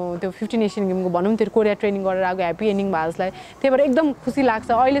चाहिँ आफ्नो त्यो 15 एसियन गेमको भनौँ त्यो कोरिया ट्रेनिङ गरेर आएको ह्याप्पी एन्डिङ भएको जस्तो लाग्यो त्यही भएर एकदम खुसी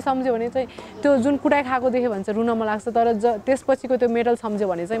लाग्छ अहिले सम्झ्यो भने चाहिँ त्यो जुन कुटाइ खाएको देख्यो भने चाहिँ रुन मन लाग्छ तर त्यसपछिको त्यो मेडल सम्झ्यो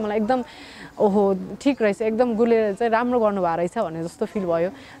भने चाहिँ मलाई एकदम ओहो ठिक रहेछ एकदम गुरुले चाहिँ राम्रो गर्नुभएको रहेछ भने जस्तो फिल भयो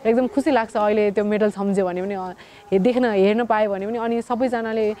र एकदम खुसी लाग्छ अहिले त्यो मेडल सम्झ्यो भने पनि हेर्न पायो भने पनि अनि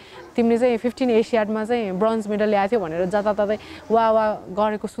सबैजनाले तिमीले चाहिँ 15 एसियाडमा चाहिँ ब्रोन्ज मेडल ल्याएको थियो भनेर जताततै वा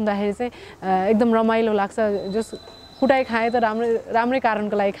गरेको सुन्दाखेरि चाहिँ एकदम रमाइलो लाग्छ जस कुटाइ खाएँ त राम्रै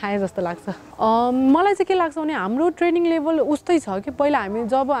कारणको लागि खाएँ जस्तो लाग्छ मलाई चाहिँ के लाग्छ भने हाम्रो ट्रेनिङ लेभल उस्तै छ कि पहिला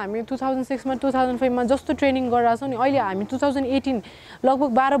जब हामी 2006 मा 2005 मा जस्तो ट्रेनिङ गरिरहेको छौँ नि अहिले हामी 2018 लगभग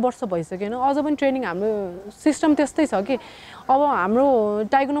 12 वर्ष भइसक्यो हैन अझ पनि ट्रेनिङ हाम्रो सिस्टम त्यस्तै छ कि अब हाम्रो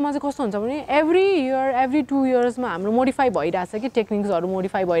ताइक्वान्डोमा चाहिँ कस्तो हुन्छ भने एभ्री इयर एभ्री 2 इयर्समा हाम्रो मोडिफाई भइरहेछ कि टेक्निक्सहरू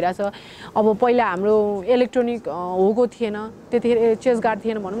मोडिफाई भइरहेछ अब पहिला हाम्रो इलेक्ट्रोनिक होको थिएन त्यतिखेर चेस गार्ड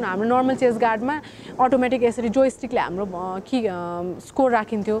थिएन भनौँ न हाम्रो नर्मल चेस गार्डमा अटोमेटिक यसरी जोइस्टिकले हाम्रो स्कोर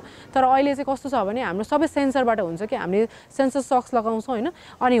राखिन्थ्यो तर अहिले चाहिँ कस्तो छ भने हाम्रो सबै सेन्सरबाट हुन्छ कि हामीले सेन्सर सक्स लगाउँछौँ हैन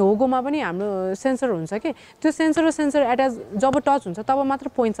अनि होगोमा पनि हाम्रो सेन्सर हुन्छ कि त्यो सेन्सर र सेन्सर एट्याच जब टच हुन्छ तब मात्र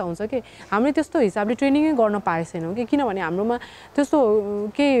पोइन्ट्स आउँछ कि हामीले त्यस्तो हिसाबले ट्रेनिङै गर्न पाएको छैनौँ कि किनभने हाम्रोमा त्यस्तो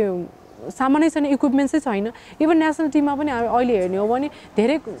के सामान्य छैन इक्विपमेन्ट्सै छैन इभन नेसनल टिममा पनि अहिले हेर्ने हो भने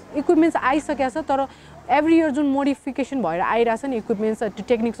धेरै इक्विपमेन्ट्स आइसकेको छ तर एभ्री इयर जुन मोडिफिकेसन भएर आइरहेछ नि इक्विपमेन्ट्स त्यो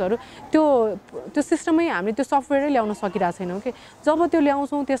टेक्निक्सहरू त्यो सिस्टमै हामीले त्यो सफ्टवेयरै ल्याउन सकिरहेको छैनौँ कि जब त्यो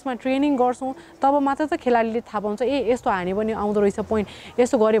ल्याउँछौँ त्यसमा ट्रेनिङ गर्छौँ तब मात्र त खेलाडीले थाहा पाउँछ यस्तो हान्यो भने आउँदो रहेछ पोइन्ट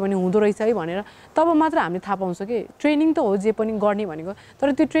यस्तो गऱ्यो भने हुँदो रहेछ है भनेर तब मात्र हामीले थाहा पाउँछ कि ट्रेनिङ त हो जे पनि गर्ने भनेको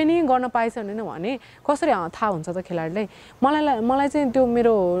तर त्यो ट्रेनिङ गर्न पाएछ भने कसरी थाहा हुन्छ त खेलाडीलाई मलाई चाहिँ त्यो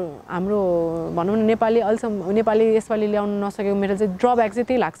हाम्रो भनौँ न नेपाली यसपालि ल्याउन नसकेको मेरो चाहिँ ड्रब्याक चाहिँ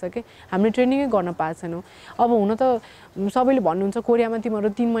त्यही लाग्छ कि हामीले ट्रेनिङै गर्न पाएको छैनौँ अब हुन त सबैले भन्नुहुन्छ कोरियामा तिमीहरू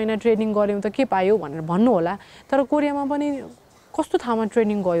 3 महिना ट्रेनिङ गर्यौ त के पायौ भनेर भन्नु होला तर कोरियामा पनि कस्तो ठाउँमा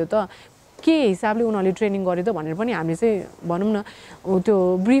ट्रेनिङ गयो त के हिसाबले उनीहरूले ट्रेनिङ गर्यो त भनेर पनि हामीले चाहिँ भनौँ न त्यो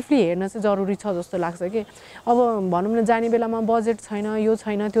ब्रिफली हेर्न चाहिँ जरुरी छ जस्तो लाग्छ कि अब भनौँ न जाने बेलामा बजेट छैन यो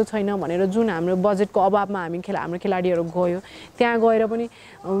छैन त्यो छैन भनेर जुन हाम्रो बजेटको अभावमा हाम्रो खेलाडीहरू गयो त्यहाँ गएर पनि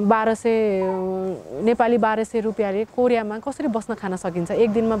 1200 नेपाली 1200 रुपियाँले कोरियामा कसरी बस्न खान सकिन्छ एक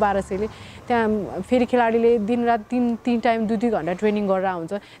दिनमा 1200ले त्यहाँ फेरि खेलाडीले दिनरात 3 टाइम 2-2 घण्टा ट्रेनिङ गरेर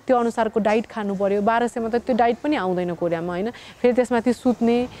हुन्छ त्यो अनुसारको डाइट खानु पर्यो 1200 मा त त्यो डाइट पनि आउँदैन कोरियामा हैन फेरि त्यसमाथि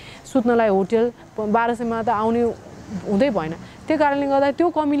सुत्नलाई होटल 1200 मा त आउने हुँदै भएन त्यो कारणले गर्दा त्यो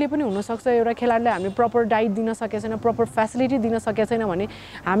कमीले पनि हुन सक्छ एउटा खेलाडीलाई हामीले प्रपर डाइट दिन सकेको छैन प्रपर फ्यासिलिटी दिन सकेको छैन भने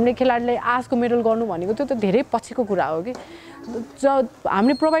हामीले खेलाडीलाई आजको मेडल गर्नु भनेको त्यो त धेरै पछिको कुरा हो कि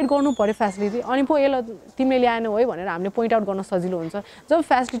हामीले प्रोभाइड गर्नु पर्यो फ्यासिलिटी अनि पो यसलाई तिमीले ल्याएनौ है भनेर हामीले पोइन्ट आउट गर्न सजिलो हुन्छ जब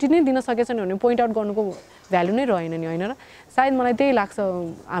फ्यासिलिटी नै दिन सकेको छैन भने पोइन्ट आउट गर्नुको भ्यालु नै रहेन नि हैन र सायद मलाई त्यही लाग्छ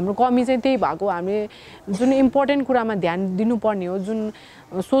हाम्रो कमी चाहिँ त्यही भएको हामीले जुन इम्पोर्टेन्ट कुरामा ध्यान दिनुपर्ने हो जुन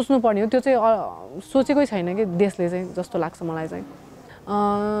सोच्नु पर्ने हो त्यो चाहिँ सोचेकै छैन कि देशले चाहिँ जस्तो लाग्छ मलाई चाहिँ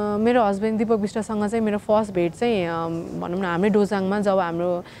मेरो हस्बेन्ड दीपक विष्टसँग चाहिँ मेरो फर्स्ट भेट चाहिँ भनौँ न हाम्रै डोजाङमा जब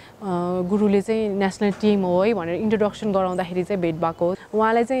हाम्रो गुरुले चाहिँ नेसनल टिम हो है भनेर इन्ट्रोडक्सन गराउँदाखेरि चाहिँ भेट भएको हो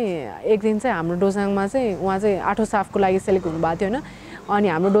उहाँलाई चाहिँ एक दिन चाहिँ हाम्रो डोजाङमा चाहिँ उहाँ चाहिँ 8औं साफको लागि सेलेक्ट हुनुभएको थियो हैन अनि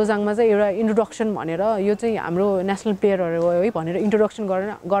हाम्रो डोजाङमा चाहिँ एउटा इन्ट्रोडक्सन भनेर यो चाहिँ हाम्रो नेसनल प्लेयरहरू हो है भनेर इन्ट्रोडक्सन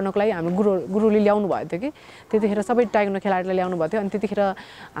गर्नको लागि हाम्रो गुरुले ल्याउनु भएको थियो कि त्यतिखेर सबै ताइक्वान्डो खेलाडीलाई ल्याउनु भएको थियो अनि त्यतिखेर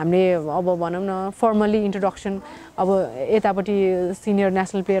हामीले अब भनौँ न फर्मली इन्ट्रोडक्सन अब यतापट्टि सिनियर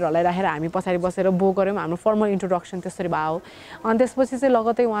नेसनल प्लेयरहरूलाई राखेर हामी पछाडि बसेर बो गऱ्यौँ हाम्रो फर्मल इन्ट्रोडक्सन त्यसरी भयो अनि त्यसपछि चाहिँ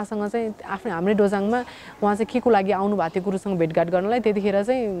लगतै उहाँसँग चाहिँ हाम्रै डोजाङमा उहाँ चाहिँ के को लागि आउनु भएको थियो गुरुसँग भेटघाट गर्नलाई त्यतिखेर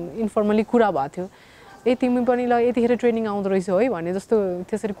चाहिँ इन्फर्मली कुरा भएको थियो तिमी पनि ल यतिखेर ट्रेनिङ आउँदो रहेछौ है भन्ने जस्तो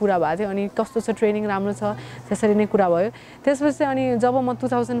त्यसरी कुरा भएको थियो अनि कस्तो छ ट्रेनिङ राम्रो छ त्यसरी नै कुरा भयो त्यसपछि अनि जब म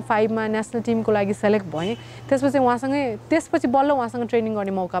 2005 मा नेसनल टिमको लागि सेलेक्ट भएँ त्यसपछि बल्ल उहाँसँग ट्रेनिङ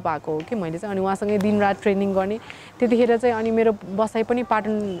गर्ने मौका पाएको हो कि मैले चाहिँ अनि उहाँसँगै दिनरात ट्रेनिङ गर्ने त्यतिखेर चाहिँ अनि मेरो बसाइ पनि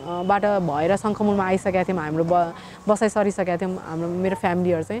पाटनबाट भएर शङ्खमुलमा आइसकेका थियौँ हाम्रो बसाइ सरिसकेका थियौँ मेरो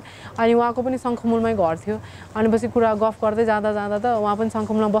फ्यामिलीहरू चाहिँ अनि उहाँको पनि शङ्खमुलमै घर थियो अनि पछि कुरा गफ गर्दै जाँदा त उहाँ पनि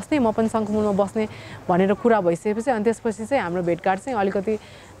शङ्खमुलमा बस्ने म पनि शङ्खमुलमा बस्ने भनेर कुरा भइसकेपछि अनि त्यसपछि चाहिँ हाम्रो भेटघाट चाहिँ अलिकति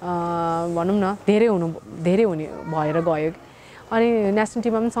भनौँ न धेरै हुने भएर गयो अनि नेसनल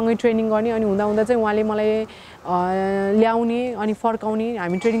टिममा पनि सँगै ट्रेनिङ गर्ने अनि हुँदा चाहिँ उहाँले मलाई ल्याउने अनि फर्काउने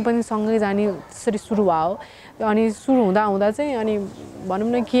हामी ट्रेनिङ पनि सँगै जाने त्यसरी सुरु भयो अनि सुरु हुँदा चाहिँ अनि भनौँ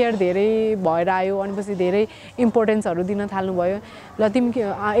न केयर धेरै भएर आयो अनि पछि धेरै इम्पोर्टेन्सहरू दिन थाल्नुभयो ल तिमी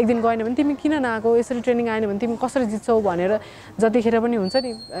एक दिन गएन भने तिमी किन नआएको यसरी ट्रेनिङ आएन भने तिमी कसरी जित्छौ भनेर जतिखेर पनि हुन्छ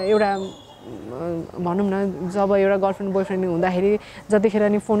नि एउटा भनौँ न जब एउटा गर्लफ्रेन्ड बोयफ्रेन्ड हुँदाखेरि जतिखेर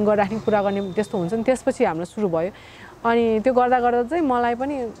नि फोन गरिराख्ने कुरा गर्ने त्यस्तो हुन्छ नि त्यसपछि हाम्रो सुरु भयो अनि त्यो गर्दा चाहिँ मलाई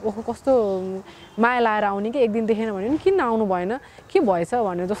पनि ओहो कस्तो माया लाएर आउने कि एक दिन देखेन भने किन आउनु भएन के भएछ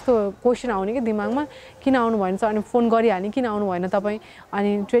भनेर जस्तो क्वेसन आउने कि दिमागमा किन आउनु भएन अनि फोन गरिहाल्ने किन आउनु भएन तपाईँ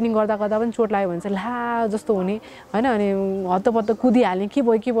अनि ट्रेनिङ गर्दा पनि चोट लाग्यो भने चाहिँ ला जस्तो हुने होइन अनि हत्तपत्त कुदिहाल्ने के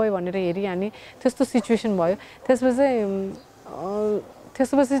भयो भनेर हेरिहाल्ने त्यस्तो सिचुएसन भयो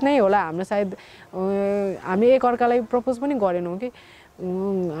त्यसपछि नै होला हाम्रो सायद हामीले एकअर्कालाई प्रपोज पनि गरेनौँ कि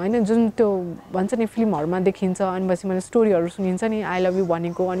हैन जुन त्यो भन्छ नि फिल्महरुमा देखिन्छ अनि पछि मैले स्टोरीहरु सुनिन्छ नि आई लभ यु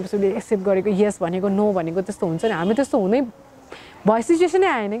भनेको अनि पछि एक्सेप्ट गरेको यस भनेको नो भनेको त्यस्तो हुन्छ नि हामी त्यस्तो हुँदै भयो सिचुएसनै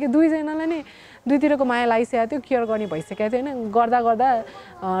आएन कि दुई जनालाई नै दुईतिरको माया लागिसकेको थियो केयर गर्ने भइसकेको थियो हैन गर्दा गर्दा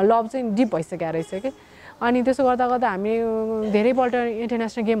लभ चाहिँ डिप भइसकेको रहेछ के अनि त्यसो गर्दा गर्दा हामी धेरैपल्ट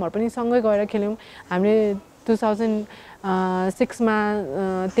इन्टरनेशनल गेमहरु पनि सँगै गएर खेल्यौं हामीले 2006 मा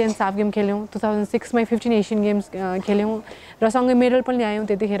 10 साफ गेम खेल्यौं 2006 मा 15 एशियन गेम्स खेल्यौं र सँगै मेडल पनि ल्यायौं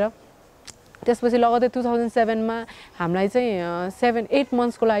त्यतिखेर त्यसपछि लगतै 2007 मा हामीलाई चाहिँ 7-8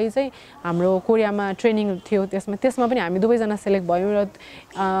 मन्थ्सको लागि चाहिँ हाम्रो कोरियामा ट्रेनिङ थियो त्यसमा पनि हामी दुवै जना सेलेक्ट भयौं र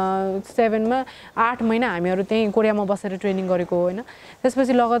 7 मा 8 महिना हामीहरु त्यही कोरियामा बसेर ट्रेनिङ गरेको हो हैन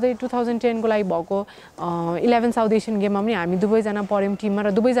त्यसपछि लगतै 2010 को लागि भएको 11 साउथ एशियन गेममा पनि हामी दुवै जना पर्यौं टिममा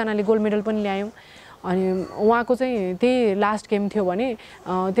र दुवै जनाले गोल्ड मेडल पनि ल्यायौं अनि उहाँको चाहिँ त्यही लास्ट गेम थियो भने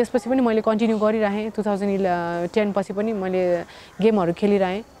त्यसपछि पनि मैले कन्टिन्यू गरिराखेँ 2010 पछि पनि मैले गेमहरु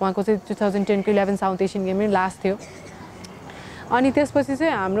खेलिराखेँ उहाँको चाहिँ 2010 को 11 साउथ एशियन गेम नै लास्ट थियो अनि त्यसपछि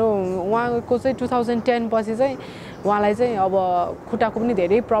चाहिँ हाम्रो उहाँको चाहिँ 2010 पछि चाहिँ उहाँलाई चाहिँ अब खुट्टाको पनि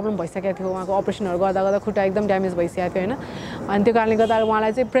धेरै प्रब्लम भइसकेको थियो उहाँको अपरेसनहरु गर्दा गर्दा खुट्टा एकदम ड्यामेज भइसकेको थियो हैन अनि त्यो कारणले गर्दा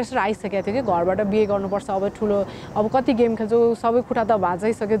उहाँलाई चाहिँ प्रेसर आइसकेको थियो कि घरबाट बिहे गर्नुपर्छ अब ठुलो अब कति गेम खेल्छौ सबै खुट्टा त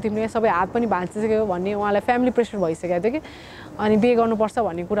भाँचिसक्यो तिमीले सबै हात पनि भाँचिसक्यो भन्ने उहाँलाई फ्यामिली प्रेसर भइसकेको थियो कि अनि बिहे गर्नुपर्छ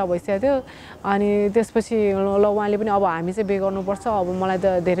भन्ने कुरा भइसकेको थियो अनि त्यसपछि ल उहाँले पनि अब हामी चाहिँ बिहे गर्नुपर्छ अब मलाई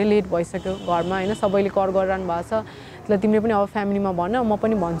त धेरै लेट भइसक्यो घरमा हैन सबैले कर गरिरहनु भएको छ ल तिमीले पनि अब फ्यामिलीमा भन म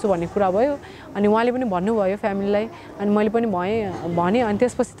पनि भन्छु भन्ने कुरा भयो अनि उहाँले पनि भन्नुभयो फ्यामिलीलाई अनि मैले पनि भने अनि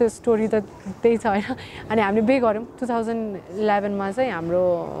त्यसपछि त्यो स्टोरी त त्यही छ हैन अनि हामीले बिहे गर्यौं 2011 मा चाहिँ हाम्रो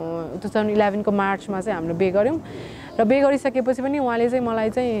 2011 को मार्चमा चाहिँ हाम्रो बिहे गर्यौं र बिहे गरिसकेपछि पनि उहाँले चाहिँ मलाई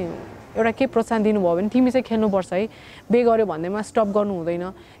चाहिँ एउटा के प्रोत्साहन दिनुभयो भने तिमी चाहिँ खेल्नुपर्छ है बिहे गर्यो भन्दैमा स्टप गर्नु हुँदैन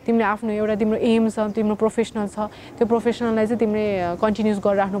तिमीले आफ्नो एउटा तिम्रो एम छ तिम्रो प्रोफेसनल छ त्यो प्रोफेसनललाई चाहिँ तिमीले कन्टिन्युस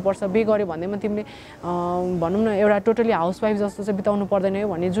गरिराख्नुपर्छ बिहे गर्यो भन्दैमा तिमीले भनौं न एउटा टोटली हाउसवाइफ जस्तो चाहिँ बिताउनु पर्दैन है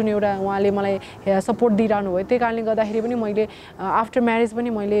भन्ने जुन एउटा उहाँले मलाई सपोर्ट दिइराख्नु भयो त्यही कारणले गर्दाखेरि पनि मैले आफ्टर म्यारेज पनि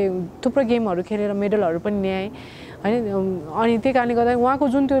मैले थुप्रो गेमहरु खेलेर मेडलहरु पनि ल्याएँ हैन अनि त्यही कारणले गर्दा उहाँको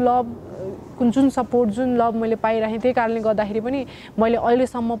जुन त्यो लभ जुन सपोर्ट जुन लभ मैले पाइराखेँ त्यही कारणले गर्दाखेरि पनि मैले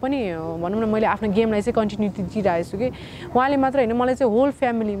अहिलेसम्म पनि भनौं न मैले आफ्नो गेमलाई चाहिँ कन्टिन्युटी दिइरहेको छु कि उहाँले मात्र हैन मलाई चाहिँ होल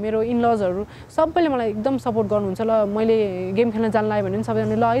फ्यामिली मेरो इनलजहरु सबैले मलाई एकदम सपोर्ट गर्नुहुन्छ ल मैले गेम खेल्न जान लाग्यो भने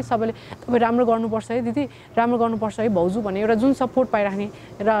सबैजनाले ल है सबैले तपाई राम्रो गर्नुपर्छ है दिदी राम्रो गर्नुपर्छ है भाउजू भन्ने एउटा जुन सपोर्ट पाइराख्ने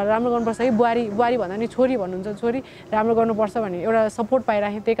र राम्रो गर्नुपर्छ है बुहारी भन्दा नि छोरी भन्नुहुन्छ छोरी राम्रो गर्नुपर्छ भन्ने एउटा सपोर्ट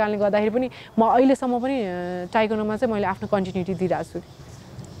पाइराखेँ त्यही कारणले गर्दाखेरि पनि म अहिलेसम्म पनि ताइक्वान्डोमा चाहिँ मैले आफ्नो कन्टिन्युटी दिइरहेको छु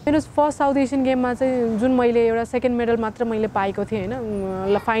मेरो फर्स्ट साउथ एशियन गेममा चाहिँ जुन मैले एउटा सेकेन्ड मेडल मात्र मैले पाएको थिएँ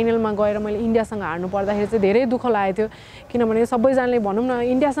हैन फाइनलमा गएर मैले इन्डियासँग हार्नु पर्दाखेरि चाहिँ धेरै दुःख लागेको थियो किनभने सबैजनाले भनौं न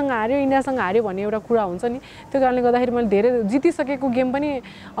इन्डियासँग हार्यो भन्ने एउटा कुरा हुन्छ नि त्यो कारणले गर्दाखेरि मैले धेरै जितिसकेको गेम पनि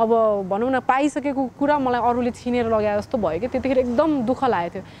अब भनौं न पाइसकेको कुरा मलाई अरूले छिनेर लग्या जस्तो भयो कि त्यतिखेर एकदम दुःख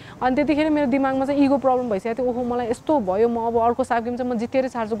लागेको थियो अनि त्यतिखेर मेरो दिमागमा चाहिँ इगो प्रब्लम भइसकेको थियो ओहो मलाई यस्तो भयो म अब अर्को साफ गेम चाहिँ म जितेरै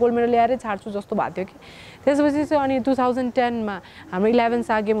छाड्छु गोल्ड मेडल ल्याएरै छाड्छु जस्तो भएको थियो कि त्यसपछि चाहिँ अनि 2010 मा हाम्रो 11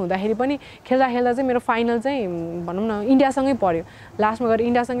 साफ गेम हुँदाखेरि पनि खेल्दा चाहिँ मेरो फाइनल चाहिँ भनौं न इन्डियासँगै पर्यो लास्टमा गएर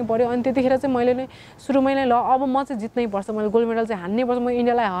इन्डियासँगै पर्यो अनि त्यतिखेर चाहिँ मैले नै सुरुमै नै ल अब म चाहिँ जित्नै पर्छ मैले गोल्ड मेडल चाहिँ हान्नै पर्छ म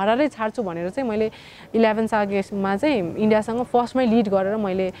इन्डियालाई हराएरै छाड्छु भनेर चाहिँ मैले 11 साफ गेममा चाहिँ इन्डियासँग फर्स्टमै लिड गरेर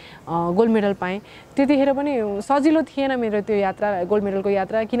मैले गोल्ड मेडल पाएँ त्यतिखेर पनि सजिलो थिएन मेरो त्यो यात्रा गोल्ड मेडलको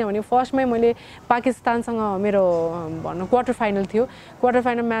यात्रा किनभने फर्स्टमै मैले पाकिस्तानसँग मेरो भन्नु क्वार्टर फाइनल थियो क्वार्टर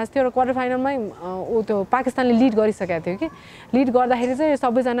फाइनल म्याच थियो र क्वार्टर फाइनलमै त्यो पाकिस्तानले लिड गरिसकेको थियो कि लिड गर्दाखेरि चाहिँ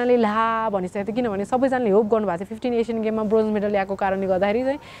सबैजनाले ला भनिसकेको थियो किनभने सबैजनाले होप गर्नुभएको थियो 15 एशियन गेममा ब्रोन्ज मेडल ल्याएको कारणले गर्दाखेरि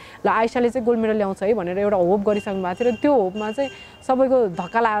चाहिँ ल आयशाले चाहिँ गोल्ड मेडल ल्याउँछ है भनेर एउटा होप गरिसक्नु भएको थियो र त्यो होपमा चाहिँ सबैको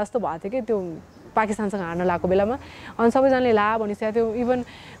धक्का लागेको जस्तो भएको थियो कि त्यो पाकिस्तानसँग हार्न लागेको बेलामा अनि सबैजनाले ला भनिसकेको थियो इभन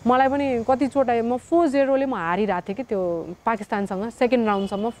मलाई पनि कति चोट आयो म 4-0 ले म हारिरहेको थिएँ कि त्यो पाकिस्तानसँग सेकेन्ड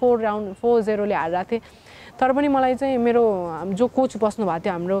राउन्डसम्म 4-0 ले हारिरहेको थिएँ तर पनि मलाई चाहिँ मेरो जो कोच बस्नु भएको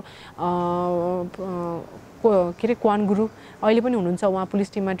थियो हाम्रो के रे क्वान गुरु अहिले पनि हुनुहुन्छ उहाँ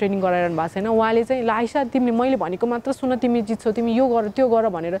पुलिस टिममा ट्रेनिङ गराइरहनु भएको छैन उहाँले चाहिँ लाइसा तिमीले मैले भनेको मात्र सुन तिमी जित्छौ तिमी यो गर त्यो गर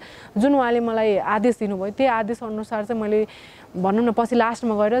भनेर जुन उहाँले मलाई आदेश दिनुभयो त्यही आदेश अनुसार चाहिँ मैले भनौं न पछि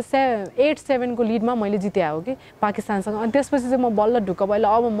लास्टमा गएर 8-7 को लिडमा मैले जिते हो कि पाकिस्तानसँग अनि त्यसपछि चाहिँ म बल्ल ढुक्क भएँ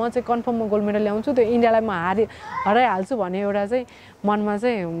अब म चाहिँ कन्फर्म म गोल्ड मेडल ल्याउँछु त्यो इन्डियालाई म हराइहाल्छु भन्ने एउटा चाहिँ मनमा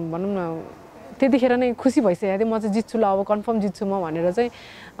चाहिँ भनौं न त्यतिखेर नै खुसी भइसकेको थिएँ म चाहिँ जित्छु ल अब कन्फर्म जित्छु म भनेर चाहिँ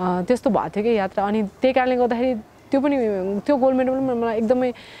त्यस्तो भएको थियो कि यात्रा अनि त्यही कारणले गर्दाखेरि त्यो गोल्ड मेडल पनि मलाई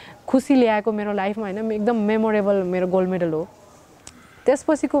एकदमै खुसी ल्याएको मेरो लाइफमा हैन एकदम मेमोरेबल मेरो गोल्ड मेडल हो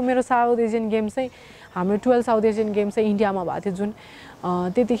त्यसपछिको मेरो साउथ एशियन गेम चाहिँ हाम्रो 12 साउथ एसियन गेम्स चाहिँ इन्डियामा भएको थियो जुन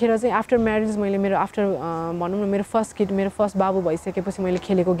त्यतिखेर चाहिँ आफ्टर म्यारेज मैले मेरो आफ्टर भनौँ न मेरो फर्स्ट किड मेरो फर्स्ट बाबु भइसकेपछि मैले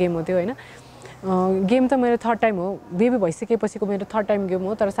खेलेको गेम हो त्यो होइन गेम त मेरो थर्ड टाइम हो बेबी भइसकेपछिको मेरो थर्ड टाइम गेम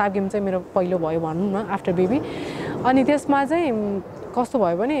हो तर साफ गेम चाहिँ मेरो पहिलो भयो भनौँ न आफ्टर बेबी अनि त्यसमा चाहिँ कस्तो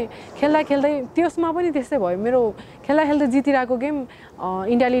भयो भने खेल्दा खेल्दै त्यसमा पनि त्यस्तै भयो मेरो खेल्दा खेल्दै जितिरहेको गेम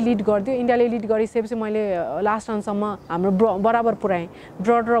इन्डियाले लिड गरिदियो इन्डियाले लिड गरिसकेपछि मैले लास्ट राउन्डसम्म हाम्रो बराबर पुऱ्याएँ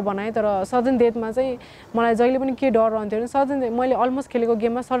ड्र बनाएँ तर सडन डेथमा चाहिँ मलाई जहिले पनि के डर रहन्थ्यो भने सडन मैले अलमोस्ट खेलेको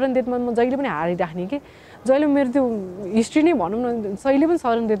गेममा सडन डेथमा म जहिले पनि हारिराख्ने कि जहिले मेरो त्यो हिस्ट्री नै भनौँ न जहिले पनि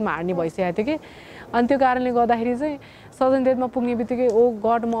सडन डेथमा हार्ने भइसकेको थियो कि अनि त्यो कारणले गर्दाखेरि चाहिँ सडन डेथमा पुग्ने बित्तिकै ओ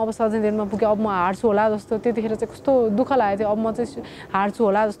गड म अब सडन डेथमा पुगेँ अब म हार्छु होला जस्तो त्यतिखेर चाहिँ कस्तो दुःख लागेको थियो अब म चाहिँ हार्छु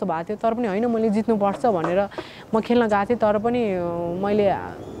होला जस्तो भएको थियो तर पनि होइन मैले जित्नुपर्छ भनेर म खेल्न गएको थिएँ तर पनि मैले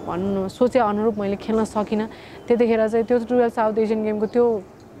भनौँ न सोचे अनुरूप मैले खेल्न सकिनँ त्यतिखेर चाहिँ त्यो 12 साउथ एसियन गेमको त्यो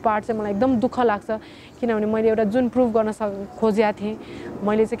पार्ट चाहिँ मलाई एकदम दुःख लाग्छ किनभने मैले एउटा जुन प्रुभ गर्न खोजेको थिएँ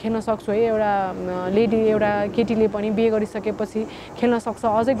मैले चाहिँ खेल्न सक्छु है एउटा लेडी एउटा केटीले पनि बिहे गरिसकेपछि खेल्न सक्छ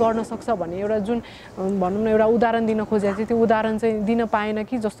अझै गर्न सक्छ भन्ने एउटा जुन भनौँ न एउटा उदाहरण दिन खोजेको थिएँ त्यो उदाहरण चाहिँ दिन पाएन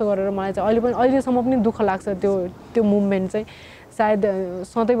कि जस्तो गरेर मलाई चाहिँ अहिलेसम्म पनि दुःख लाग्छ त्यो मुभमेन्ट चाहिँ सायद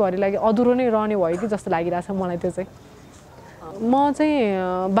सधैँभरि अधुरो नै रहने भयो कि जस्तो लागिरहेछ मलाई त्यो चाहिँ म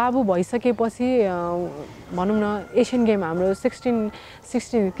चाहिँ बाबु भइसकेपछि भनौँ न एसियन गेम हाम्रो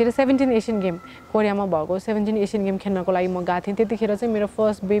 17 एसियन गेम कोरियामा भएको 17 एसियन गेम खेल्नको लागि म गएको थिएँ त्यतिखेर चाहिँ मेरो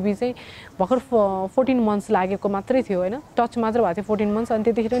फर्स्ट बेबी चाहिँ भर्खर 14 मन्थ्स लागेको मात्रै थियो होइन टच मात्र भएको थियो 14 मन्थ्स अनि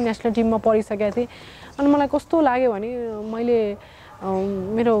त्यतिखेर नेसनल टिममा पढिसकेको थिएँ अनि मलाई कस्तो लाग्यो भने मैले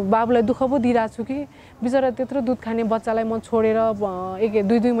मेरो बाबुलाई दुःख पो दिइरहेको छु कि बिचरा त्यत्रो दुध खाने बच्चालाई म छोडेर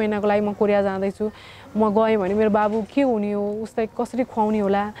 1-2 महिनाको लागि म कोरिया जाँदैछु म गएँ भने मेरो बाबु के हुने हो उसलाई कसरी खुवाउने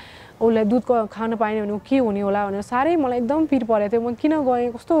होला उसलाई दुध खान पाएन भने के हुने होला भनेर साह्रै मलाई एकदम पिर परेको थियो म किन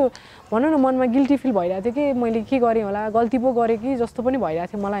गएँ कस्तो भनौँ न मनमा गिल्टी फिल भइरहेको थियो कि मैले के गरेँ होला गल्ती पो गरेँ कि जस्तो पनि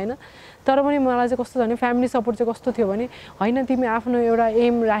भइरहेको थियो मलाई होइन तर पनि मलाई चाहिँ कस्तो छ भने फ्यामिली सपोर्ट चाहिँ कस्तो थियो भने होइन तिमी आफ्नो एउटा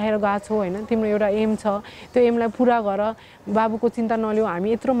एम राखेर गएको छौ होइन तिम्रो एउटा एम छ त्यो एमलाई पुरा गर बाबुको चिन्ता नलिऊ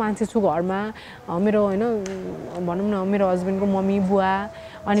हामी यत्रो मान्छे छु घरमा मेरो होइन भनौँ न मेरो हस्बेन्डको मम्मी बुवा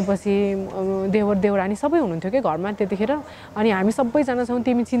अनि पछि देवर देवरानी सबै हुनुहुन्थ्यो कि घरमा त्यतिखेर अनि हामी सबैजना छौँ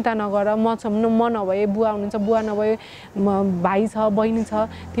तिमी चिन्ता नगर म नभए बुवा हुनुहुन्छ बुवा नभए भाइ छ बहिनी छ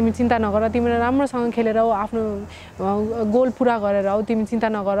तिमी चिन्ता नगर तिमीले राम्रोसँग खेलेर आफ्नो गोल पुरा गरेर आऊ तिमी चिन्ता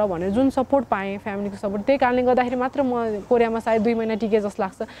नगर भनेर जुन सपोर्ट पाएँ फ्यामिलीको सपोर्ट त्यही कारणले गर्दाखेरि मात्र म कोरियामा सायद 2 महिना टिकेँ जस्तो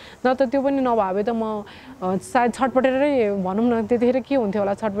लाग्छ न त त्यो पनि नभए त म सायद छटपटेरै भनौँ न त्यतिखेर के हुन्थ्यो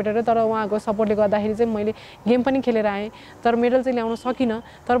होला छटपटेरै तर उहाँको सपोर्टले गर्दाखेरि चाहिँ मैले गेम पनि खेलेर आएँ तर मेडल चाहिँ ल्याउन सकिनँ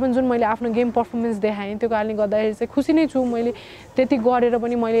तर पनि जुन मैले आफ्नो गेम पर्फर्मेन्स देखाएँ त्यो कारणले गर्दाखेरि चाहिँ खुसी नै छु मैले त्यति गरेर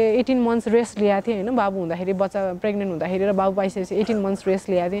पनि मैले 18 मन्थ्स रेस्ट ल्याएको थिएँ होइन बाबु हुँदाखेरि बच्चा प्रेग्नेन्ट हुँदाखेरि र बाबु पाइसकेपछि 18 मन्थ्स रेस्ट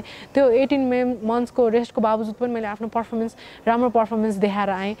ल्याएको थिएँ त्यो 18 मन्थ्सको रेस्टको बावजुद पनि मैले आफ्नो पर्फर्मेन्स राम्रो पर्फर्मेन्स देखाएर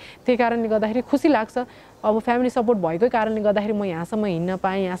आएँ त्यही कारणले गर्दाखेरि खुसी लाग्छ अब फ्यामिली सपोर्ट भएकै कारणले गर्दाखेरि म यहाँसम्म हिँड्न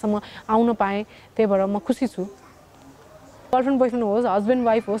पाएँ यहाँसम्म आउन पाएँ त्यही भएर म खुसी छु गर्लफ्रेन्ड बोयफ्रेन्ड होस् हस्बेन्ड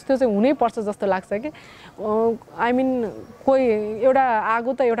वाइफ होस् त्यो चाहिँ हुनैपर्छ जस्तो लाग्छ कि आई मिन कोही एउटा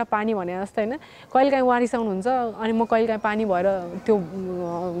आगो त एउटा पानी भने जस्तो होइन कहिलेकाहीँ उहाँ रिसाउनुहुन्छ अनि म कहिलेकाहीँ पानी भएर त्यो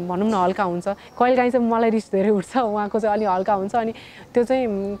भनौँ न हल्का हुन्छ कहिलेकाहीँ चाहिँ मलाई रिस धेरै उठ्छ उहाँको चाहिँ अलि हल्का हुन्छ अनि त्यो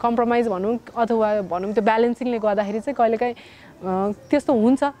चाहिँ कम्प्रोमाइज भनौँ अथवा भनौँ त्यो ब्यालेन्सिङले गर्दाखेरि चाहिँ कहिलेकाहीँ त्यस्तो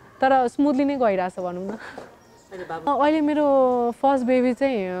हुन्छ तर स्मुथली नै गइरहेछ भनौँ न अहिले मेरो फर्स्ट बेबी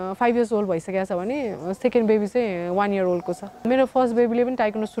चाहिँ 5 इयर्स ओल्ड भइसकेको छ भने सेकेन्ड बेबी चाहिँ 1 इयर ओल्डको छ मेरो फर्स्ट बेबीले पनि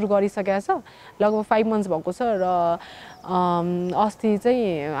ताइक्वान्डो सुरु गरिसकेको छ लगभग 5 मन्थ्स भएको छ र अस्ति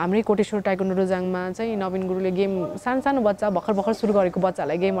चाहिँ हाम्रै कोटेश्वर ताइक्वान्डो रोजाङमा चाहिँ नवीन गुरुले गेम सानो बच्चा भर्खर सुरु गरेको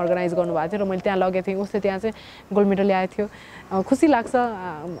बच्चालाई गेम अर्गनाइज गर्नुभएको थियो र मैले त्यहाँ लगेको थिएँ उसले त्यहाँ चाहिँ गोल्ड मेडल ल्याएको थियो खुसी लाग्छ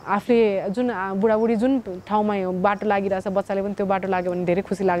आफूले जुन बुढाबुढी जुन ठाउँमा बाटो लागिरहेछ बच्चाले पनि त्यो बाटो लाग्यो भने धेरै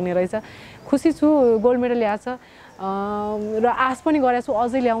खुसी लाग्ने रहेछ खुसी छु गोल्ड मेडल ल्याएको छ र आश पनि गरेको छु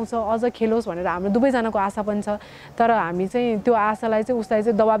अझै ल्याउँछ अझ खेलोस् भनेर हाम्रो दुवैजनाको आशा पनि छ तर हामी चाहिँ त्यो आशालाई चाहिँ उसलाई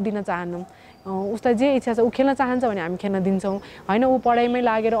चाहिँ दबाब दिन चाहन्नौँ उसलाई जे इच्छा छ ऊ खेल्न चाहन्छ भने हामी खेल्न दिन्छौँ होइन ऊ पढाइमै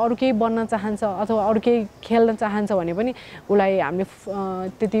लागेर अरू केही बन्न चाहन्छ अथवा अरू केही खेल्न चाहन्छ भने पनि उसलाई हामीले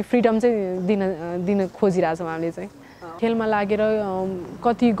त्यति फ्रिडम चाहिँ दिन खोजिरहेछौँ हामीले चाहिँ खेलमा लागेर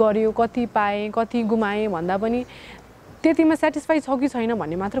कति गर्यो कति पाएँ कति गुमाएँ भन्दा पनि त्यतिमा सेटिस्फाई छ कि छैन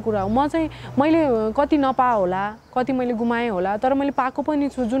भन्ने मात्र कुरा हो म चाहिँ मैले कति नपाए होला कति मैले गुमाएँ होला तर मैले पाएको पनि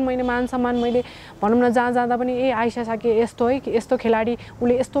छु जुन मैले मान सम्मान मैले भनौँ न जहाँ जाँदा पनि आयशा साक्य यस्तो है यस्तो खेलाडी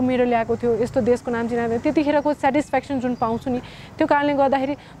उसले यस्तो मेडल ल्याएको थियो यस्तो देशको नाम चिनाएको थियो त्यतिखेरको सेटिस्फ्याक्सन जुन पाउँछु नि त्यो कारणले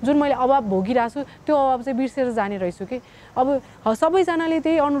गर्दाखेरि जुन मैले अभाव भोगिरहेको छु त्यो अभाव चाहिँ बिर्सेर जाने रहेछु कि अब सबैजनाले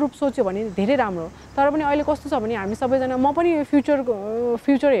त्यही अनुरूप सोच्यो भने धेरै राम्रो तर पनि अहिले कस्तो छ भने हामी सबैजना म पनि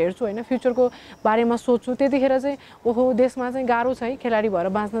फ्युचर हेर्छु होइन फ्युचरको बारेमा सोच्छु त्यतिखेर चाहिँ ओहो देशमा चाहिँ गाह्रो छ है खेलाडी भएर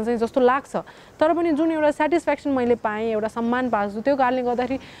बाँच्न चाहिँ जस्तो लाग्छ तर पनि जुन एउटा सेटिस्फ्याक्सन मैले पाएँ एउटा सम्मान पाएको छु त्यो कारणले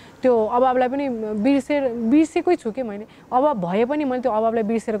गर्दाखेरि त्यो अभावलाई पनि बिर्सेकै छु कि मैले अभाव भए पनि मैले त्यो अभावलाई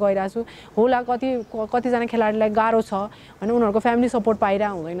बिर्सेर गइरहेको छु होला कतिजना खेलाडीलाई गाह्रो छ होइन उनीहरूको फ्यामिली सपोर्ट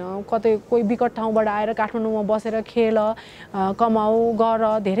पाइरहेको हुँदैन कतै कोही विकट ठाउँबाट आएर काठमाडौँमा बसेर खेल कमाऊ गर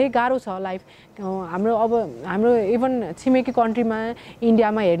धेरै गाह्रो छ लाइफ हाम्रो इभन छिमेकी कन्ट्रीमा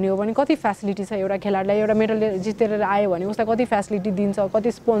इन्डियामा हेर्ने हो भने कति फेसिलिटी छ एउटा खेलाडीलाई एउटा मेडल जितेर आयो भने उसलाई कति फेसिलिटी दिन्छ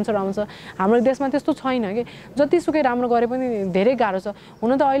कति स्पोन्सर आउँछ हाम्रो देशमा त्यस्तो छैन कि जतिसुकै राम्रो गरे पनि धेरै गाह्रो छ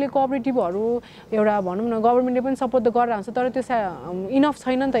हुन त अहिले कोअपरेटिभहरू एउटा भनौँ न गभर्मेन्टले पनि सपोर्ट त गरेर हुन्छ तर त्यो इनफ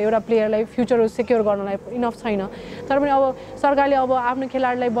छैन नि त एउटा प्लेयरलाई फ्युचर सेक्योर गर्नलाई इनफ छैन तर पनि अब सरकारले अब आफ्नो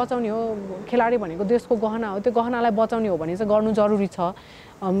खेलाडीलाई बचाउने हो खेलाडी भनेको देशको गहना हो त्यो गहनालाई बचाउने हो भने चाहिँ गर्नु जरुरी छ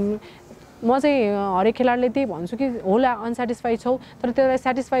म चाहिँ हरेक खेलाडीले त्यही भन्छु कि होला अनसेटिस्फाई छौ तर त्यसलाई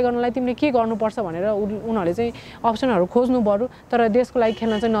सेटिस्फाई गर्नलाई तिमीले के गर्नुपर्छ भनेर उनीहरूले चाहिँ अप्सनहरू खोज्नु पर्यो तर देशको लागि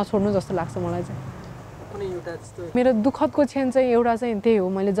खेल्न चाहिँ नछोड्नु जस्तो लाग्छ मलाई चाहिँ मेरो दुःखदको क्षण चाहिँ एउटा चाहिँ त्यही हो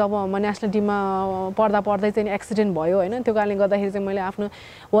मैले जब म नेसनल टिममा पढ्दै चाहिँ एक्सिडेन्ट भयो होइन त्यो कारणले गर्दाखेरि चाहिँ मैले आफ्नो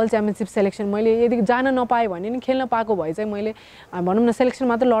वर्ल्ड च्याम्पियनसिप सेलेक्सन मैले यदि जान नपाएँ भने नि खेल्न पाएको भए चाहिँ मैले भनौँ न सेलेक्सन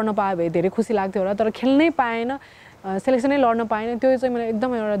मात्र लड्न पाएँ भए धेरै खुसी लाग्थ्यो होला तर खेल्नै पाएन सेलेक्सनै लड्न पाएन त्यो चाहिँ मलाई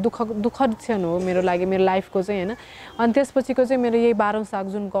एकदम एउटा दुःखद क्षण हो मेरो लागि मेरो लाइफको चाहिँ होइन अनि त्यसपछिको चाहिँ मेरो यही 12औं साग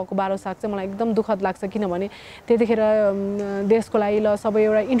जुन गएको 12औं साग चाहिँ मलाई एकदम दुःखद लाग्छ किनभने त्यतिखेर देशको लागि ल सबै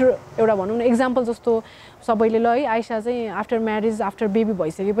एउटा भनौँ न एक्जाम्पल जस्तो सबैले ल है आयशा चाहिँ आफ्टर म्यारिज आफ्टर बेबी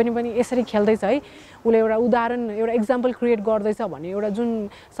भइसके पनि यसरी खेल्दैछ है उसले एउटा उदाहरण एउटा एक्जाम्पल क्रिएट गर्दैछ भने एउटा जुन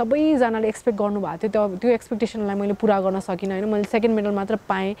सबैजनाले एक्सपेक्ट गर्नुभएको थियो त्यो एक्सपेक्टेसनलाई मैले पुरा गर्न सकिनँ होइन मैले सेकेन्ड मेडल मात्र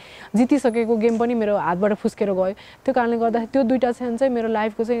पाएँ जितिसकेको गेम पनि मेरो हातबाट फुस्केर गयो त्यो कारणले गर्दा त्यो दुईटा क्षण चाहिँ मेरो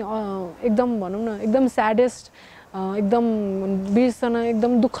लाइफको चाहिँ एकदम भनौँ न एकदम स्याडेस्ट एकदम बिर्सन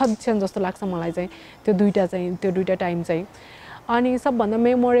एकदम दुःखद क्षण जस्तो लाग्छ मलाई चाहिँ त्यो दुईटा टाइम चाहिँ अनि सबभन्दा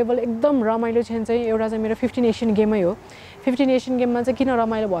मेमोरेबल एकदम रमाइलो क्षण चाहिँ एउटा चाहिँ मेरो 15 एसियन गेमै हो 15 एसियन गेममा चाहिँ किन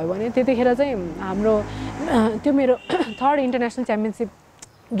रमाइलो भयो भने त्यतिखेर चाहिँ हाम्रो त्यो मेरो 3rd इन्टरनेसनल च्याम्पियनसिप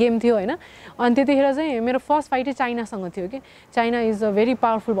गेम थियो होइन अनि त्यतिखेर चाहिँ मेरो फर्स्ट फाइटै चाइनासँग थियो कि China is a very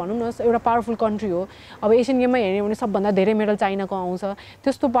powerful भनौँ न एउटा पावरफुल कन्ट्री हो अब एसियन गेममा हेर्ने भने सबभन्दा धेरै मेडल चाइनाको आउँछ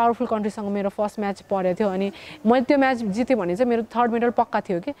त्यस्तो पावरफुल कन्ट्रीसँग मेरो फर्स्ट म्याच परेको थियो अनि मैले त्यो म्याच जितेँ भने चाहिँ मेरो 3rd मेडल पक्का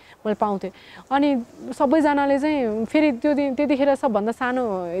थियो कि मैले पाउँथेँ अनि सबैजनाले चाहिँ फेरि त्यतिखेर सबभन्दा सानो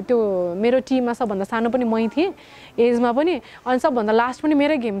त्यो मेरो टिममा सबभन्दा सानो पनि मै थिएँ एजमा पनि अनि सबभन्दा लास्ट पनि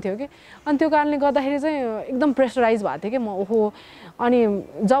मेरै गेम थियो कि अनि त्यो कारणले गर्दाखेरि चाहिँ एकदम प्रेसराइज भएको थियो कि म ओहो अनि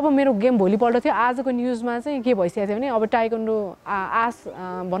जब मेरो गेम भोलिपल्ट थियो आजको न्युजमा चाहिँ के भइसकेको थियो भने अब ताइक्वान्डो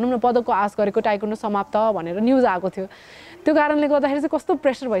भनौँ न पदकको आश गरेको ताइक्वान्डो समाप्त भनेर न्युज आएको थियो त्यो कारणले गर्दाखेरि चाहिँ कस्तो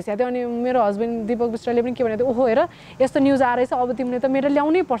प्रेसर भइसकेको थियो अनि मेरो हस्बेन्ड दीपक विष्टले पनि के भनेको थियो ओहो हेर यस्तो न्युज आएछ अब तिमीले त मेरो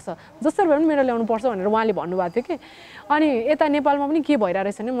ल्याउनै पर्छ जसरी भए पनि मेरो ल्याउनु पर्छ भनेर उहाँले भन्नुभएको थियो कि अनि यता नेपालमा पनि के भइरहेको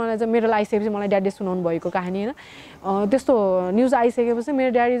रहेछ भने मलाई चाहिँ मेडल आइसकेपछि मलाई ड्याडीले सुनाउनु भएको कहानी होइन त्यस्तो न्युज आइसकेपछि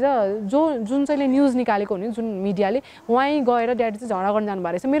मेरो ड्याडी चाहिँ जुन चाहिँले न्युज निकालेको हुने जुन मिडियाले उहाँ गएर ड्याडी चाहिँ झगडा गर्न जानुभएको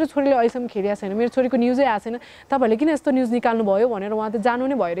रहेछ मेरो छोरीले अहिलेसम्म खेलिएको छैन मेरो छोरीको न्युजै आएको छैन तपाईँहरूले किन यस्तो न्युज निकाल्नु भयो भनेर उहाँ त जानु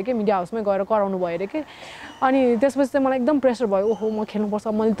नै भयो अरे कि मिडिया हाउसमै गएर कराउनु भयो अरे कि अनि त्यसपछि चाहिँ मलाई एकदम प्रेसर भयो ओहो म खेल्नुपर्छ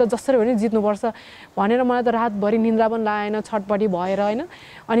मैले त जसरी भने जित्नुपर्छ भनेर मलाई त रातभरि निन्द्रा पनि लागेन छटपटी भएर होइन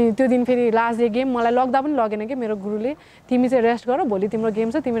अनि त्यो दिन फेरि लास्ट डे गेम मलाई लग्दा पनि लगेन कि मेरो गुरुले तिमी चाहिँ रेस्ट गर भोलि तिम्रो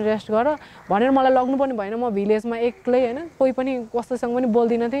गेम छ तिमी रेस्ट गर भनेर मलाई लग्नु पनि भएन म भिलेजमा एक्लै होइन कोही पनि कसैसँग पनि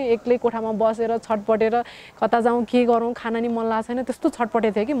बोल्दिनँ थिएँ एक्लै कोठामा बसेर छटपटेर कता जाउँ के गरौँ खाना नि मन लागेको छैन त्यस्तो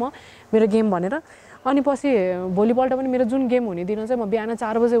छटपटेको थिएँ कि म मेरो गेम भनेर अनि पछि भोलिपल्ट पनि मेरो जुन गेम हुने दिन चाहिँ म बिहान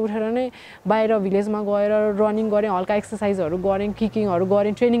 4 बजे उठेर नै बाहिर भिलेजमा गएर रनिङ गरेँ हल्का एक्सर्साइजहरू गरेँ किकिङहरू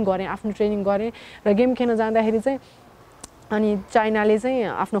गरेँ ट्रेनिङ गरेँ आफ्नो ट्रेनिङ गरेँ र गेम खेल्न जाँदाखेरि चाहिँ अनि चाइनाले चाहिँ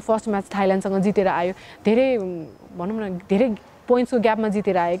आफ्नो फर्स्ट म्याच थाइल्यान्डसँग जितेर आयो धेरै भनौँ न धेरै पोइन्ट्सको ग्यापमा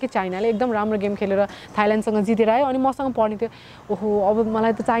जितेर आयो कि चाइनाले एकदम राम्रो गेम खेलेर थाइल्यान्डसँग जितेर आयो अनि मसँग पर्ने थियो ओहो अब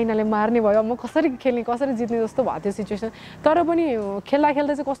मलाई त चाइनाले मार्ने भयो म कसरी खेल्ने कसरी जित्ने जस्तो भएको थियो सिचुएसन तर पनि खेल्दा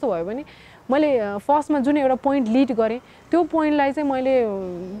चाहिँ कस्तो भयो भने मैले फर्स्टमा जुन एउटा पोइन्ट लिड गरेँ त्यो पोइन्टलाई चाहिँ मैले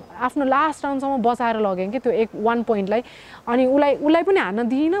आफ्नो लास्ट राउन्डसम्म बचाएर लगेँ कि त्यो 1 पोइन्टलाई अनि उसलाई पनि हान्न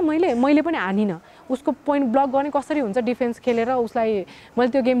दिइनँ मैले पनि हानिनँ उसको पोइन्ट ब्लक गर्ने कसरी हुन्छ डिफेन्स खेलेर उसलाई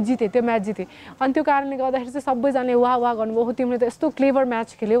मैले त्यो गेम जितेँ त्यो म्याच जितेँ अनि त्यो कारणले गर्दाखेरि चाहिँ सबैजनाले वाह वाह गर्नुभयो ओहो तिमीले त यस्तो क्लेभर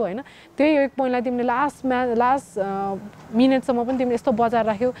म्याच खेल्यौ होइन त्यही एक पोइन्टलाई तिमीले लास्ट मिनटसम्म पनि तिमीले यस्तो बचाएर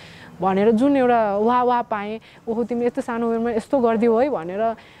राख्यौ भनेर जुन एउटा वाह वाह पाएँ ओहो तिमीले यस्तो सानो उमेरमा यस्तो गरिदियौ है भनेर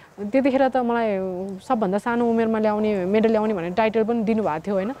त्यतिखेर त मलाई सबभन्दा सानो उमेरमा ल्याउने मेडल ल्याउने भनेर टाइटल पनि दिनुभएको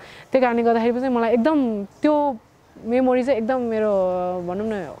थियो होइन त्यही कारणले गर्दाखेरि चाहिँ मलाई एकदम त्यो मेमोरी चाहिँ एकदम मेरो भनौँ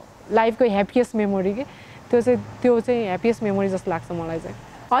न लाइफको ह्याप्पिएस्ट मेमोरी के त्यो चाहिँ ह्याप्पिएस्ट मेमोरी जस्तो लाग्छ मलाई चाहिँ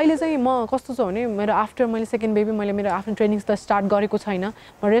अहिले चाहिँ म कस्तो छु भने मेरो आफ्टर मैले सेकेन्ड बेबी मैले मेरो आफ्नो ट्रेनिङ्स त स्टार्ट गरेको छैन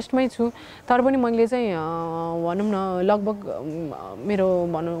म रेस्टमै छु तर पनि मैले चाहिँ भनौँ न लगभग मेरो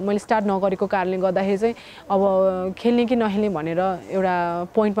मैले स्टार्ट नगरेको कारणले गर्दाखेरि चाहिँ अब खेल्ने कि नखेल्ने भनेर एउटा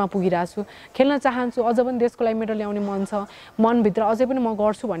पोइन्टमा पुगिरहेको छु खेल्न चाहन्छु अझ पनि देशको लागि मेडल ल्याउने मन छ मनभित्र अझै पनि म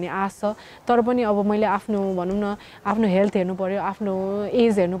गर्छु भन्ने आश छ तर पनि अब मैले आफ्नो भनौँ न आफ्नो हेल्थ हेर्नु पऱ्यो आफ्नो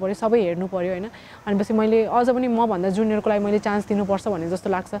एज हेर्नु पऱ्यो सबै हेर्नु पऱ्यो होइन अनि पछि मैले अझ पनि मभन्दा जुनियरको लागि मैले चान्स दिनुपर्छ भन्ने जस्तो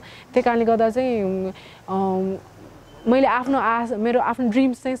लाग्छ त्यही कारणले गर्दा चाहिँ मैले आफ्नो मेरो आफ्नो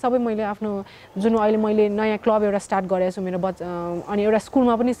ड्रिम्स चाहिँ सबै मैले आफ्नो जुन अहिले मैले नयाँ क्लब एउटा स्टार्ट गरेको छु मेरो अनि एउटा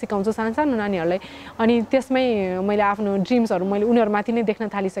स्कुलमा पनि सिकाउँछु सानो सानो नानीहरूलाई अनि त्यसमै मैले आफ्नो ड्रिम्सहरू मैले उनीहरूमाथि नै देख्न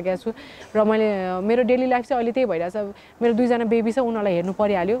थालिसकेको छु र मैले मेरो डेली लाइफ चाहिँ अहिले त्यही भइरहेछ मेरो 2 जना बेबी छ उनीहरूलाई हेर्नु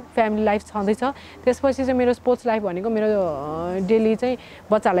परिहाल्यो फ्यामिली लाइफ छँदैछ त्यसपछि चाहिँ मेरो स्पोर्ट्स लाइफ भनेको मेरो डेली चाहिँ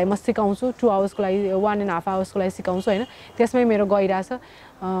बच्चाहरूलाई म सिकाउँछु 2 आवर्सको लागि 1.5 आवर्सको लागि सिकाउँछु होइन त्यसमै मेरो गइरहेछ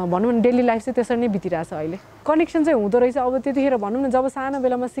भनौँ न डेली लाइफ चाहिँ त्यसरी नै बितिरहेछ अहिले कनेक्सन चाहिँ हुँदो रहेछ अब त्यतिखेर भनौँ न जब सानो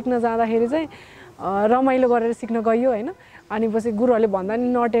बेलामा सिक्न जाँदाखेरि चाहिँ रमाइलो गरेर सिक्न गयो होइन अनि पछि गुरुहरूले भन्दा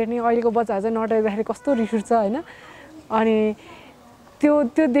नि नटेर्ने अहिलेको बच्चाहरू चाहिँ नटेर्दाखेरि कस्तो रिस उठ्छ होइन अनि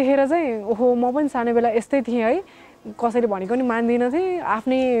त्यो देखेर चाहिँ ओहो म पनि सानो बेला यस्तै थिएँ है कसैले भनेको नि मान्दिनँ थिएँ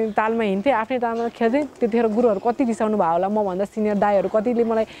आफ्नै तालमा हिँड्थेँ आफ्नै तालमा खेल्थेँ त्यतिखेर गुरुहरू कति रिसाउनु भयो होला मभन्दा सिनियर दाइहरू कतिले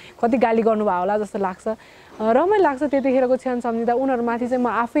मलाई कति गाली गर्नुभयो होला जस्तो लाग्छ रमाइलो लाग्छ त्यतिखेरको क्षण सम्झिँदा उनीहरूमाथि चाहिँ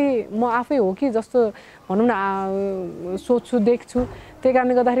म आफै हो कि जस्तो भनौँ न सोच्छु देख्छु त्यही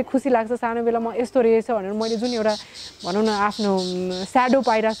कारणले गर्दाखेरि खुसी लाग्छ सानो बेला म यस्तो रहेछ भनेर मैले जुन एउटा भनौँ न आफ्नो स्याडो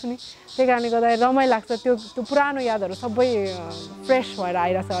पाइरहेको छु नि त्यही कारणले गर्दाखेरि रमाइलो लाग्छ त्यो पुरानो यादहरू सबै फ्रेस भएर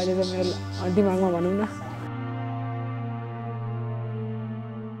आइरहेछ अहिले चाहिँ मेरो दिमागमा भनौँ न